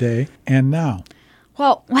History Day and now?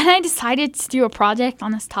 Well, when I decided to do a project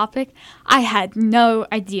on this topic, I had no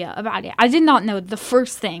idea about it. I did not know the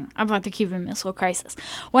first thing about the Cuban Missile Crisis.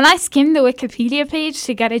 When I skimmed the Wikipedia page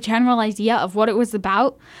to get a general idea of what it was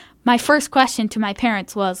about, my first question to my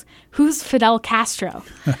parents was, who's Fidel Castro?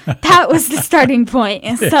 That was the starting point.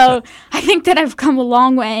 And so I think that I've come a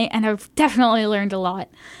long way, and I've definitely learned a lot.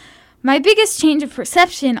 My biggest change of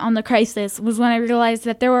perception on the crisis was when I realized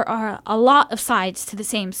that there were a lot of sides to the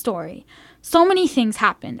same story. So many things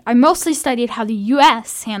happened. I mostly studied how the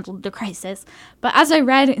U.S. handled the crisis, but as I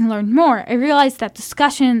read and learned more, I realized that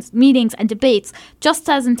discussions, meetings, and debates just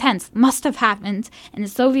as intense must have happened in the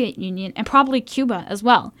Soviet Union and probably Cuba as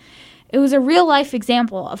well. It was a real-life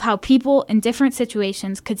example of how people in different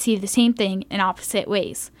situations could see the same thing in opposite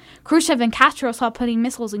ways. Khrushchev and Castro saw putting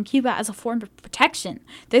missiles in Cuba as a form of protection.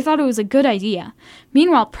 They thought it was a good idea.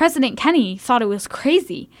 Meanwhile, President Kennedy thought it was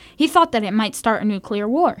crazy. He thought that it might start a nuclear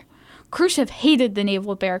war. Khrushchev hated the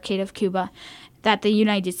naval barricade of Cuba that the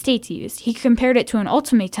United States used. He compared it to an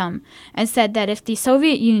ultimatum and said that if the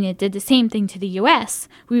Soviet Union did the same thing to the U.S.,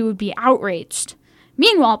 we would be outraged.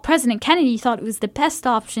 Meanwhile, President Kennedy thought it was the best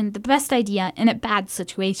option, the best idea in a bad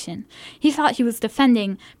situation. He thought he was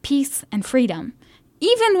defending peace and freedom.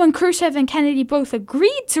 Even when Khrushchev and Kennedy both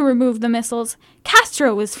agreed to remove the missiles,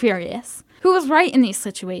 Castro was furious. Who was right in these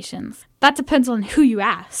situations? That depends on who you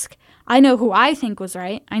ask. I know who I think was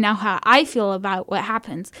right. I know how I feel about what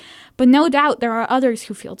happens. But no doubt there are others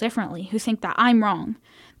who feel differently, who think that I'm wrong.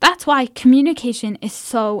 That's why communication is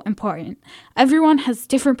so important. Everyone has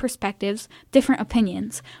different perspectives, different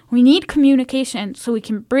opinions. We need communication so we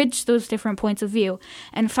can bridge those different points of view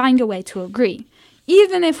and find a way to agree.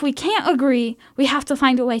 Even if we can't agree, we have to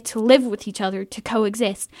find a way to live with each other, to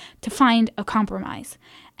coexist, to find a compromise.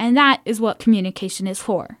 And that is what communication is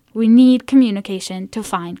for. We need communication to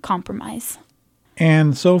find compromise.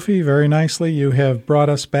 And Sophie, very nicely, you have brought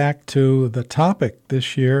us back to the topic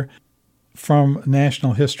this year from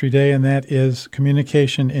National History Day, and that is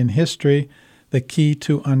communication in history, the key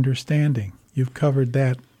to understanding. You've covered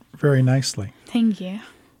that very nicely. Thank you.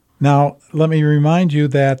 Now, let me remind you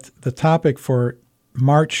that the topic for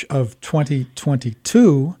March of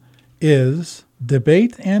 2022 is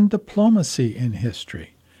debate and diplomacy in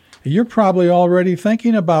history. You're probably already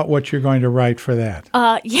thinking about what you're going to write for that.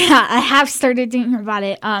 Yeah, I have started thinking about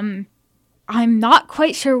it. I'm not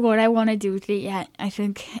quite sure what I want to do with it yet. I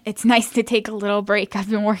think it's nice to take a little break.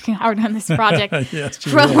 I've been working hard on this project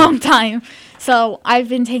for a long time. So I've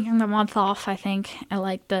been taking a month off, I think,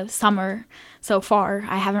 like the summer so far.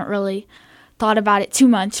 I haven't really thought about it too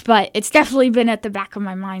much, but it's definitely been at the back of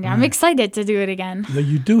my mind. I'm excited to do it again.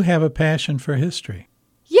 You do have a passion for history.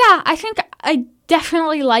 Yeah, I think I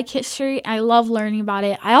definitely like history. I love learning about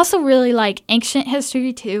it. I also really like ancient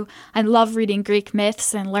history, too. I love reading Greek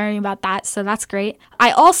myths and learning about that, so that's great.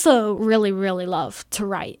 I also really, really love to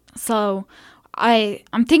write. So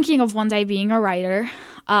I'm thinking of one day being a writer.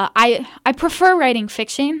 I prefer writing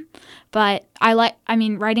fiction, but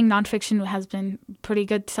writing nonfiction has been pretty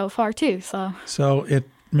good so far, too. So it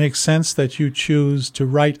makes sense that you choose to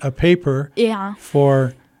write a paper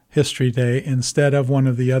for History Day instead of one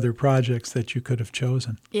of the other projects that you could have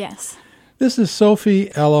chosen. Yes. This is Sophie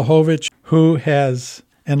Elahovich, who has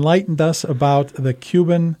enlightened us about the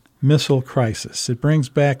Cuban Missile Crisis. It brings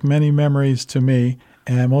back many memories to me,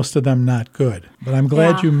 and most of them not good. But I'm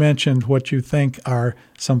glad you mentioned what you think are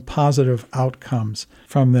some positive outcomes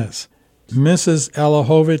from this. Mrs.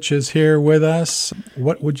 Elahovich is here with us.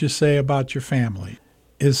 What would you say about your family?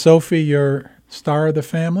 Is Sophie your star of the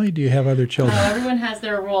family? Do you have other children? Everyone has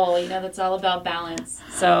their role. That's all about balance.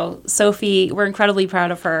 So Sophie, we're incredibly proud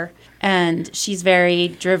of her, and she's very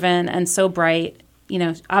driven and so bright.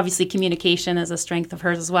 Obviously communication is a strength of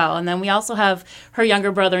hers as well. And then we also have her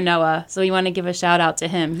younger brother, Noah. So we want to give a shout out to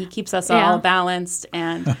him. He keeps us all balanced.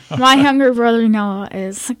 And my younger brother, Noah,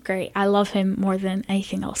 is great. I love him more than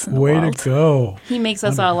anything else in the world. Way to go. He makes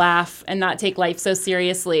us all laugh and not take life so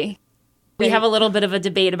seriously. We have a little bit of a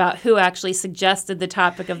debate about who actually suggested the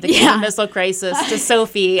topic of the Cuban Missile Crisis to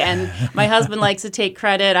Sophie, and my husband likes to take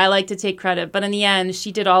credit. I like to take credit. But in the end,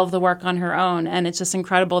 she did all of the work on her own, and it's just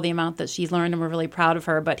incredible the amount that she's learned, and we're really proud of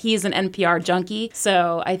her. But he's an NPR junkie,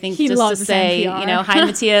 so I think just to say, NPR. Hi,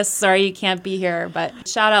 Matthias, sorry you can't be here, but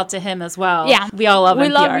shout out to him as well. Yeah. We all love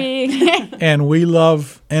NPR. Love you. And we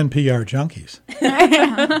love NPR junkies.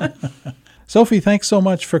 Sophie, thanks so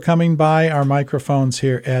much for coming by our microphones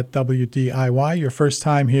here at WDIY. Your first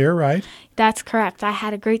time here, right? That's correct. I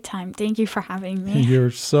had a great time. Thank you for having me.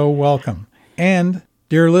 You're so welcome. And,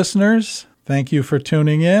 dear listeners, thank you for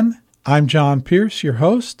tuning in. I'm John Pierce, your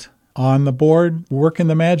host. On the board, working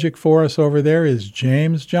the magic for us over there is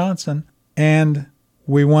James Johnson. And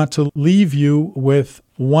we want to leave you with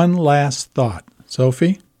one last thought.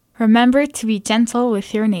 Sophie? Remember to be gentle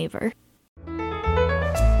with your neighbor.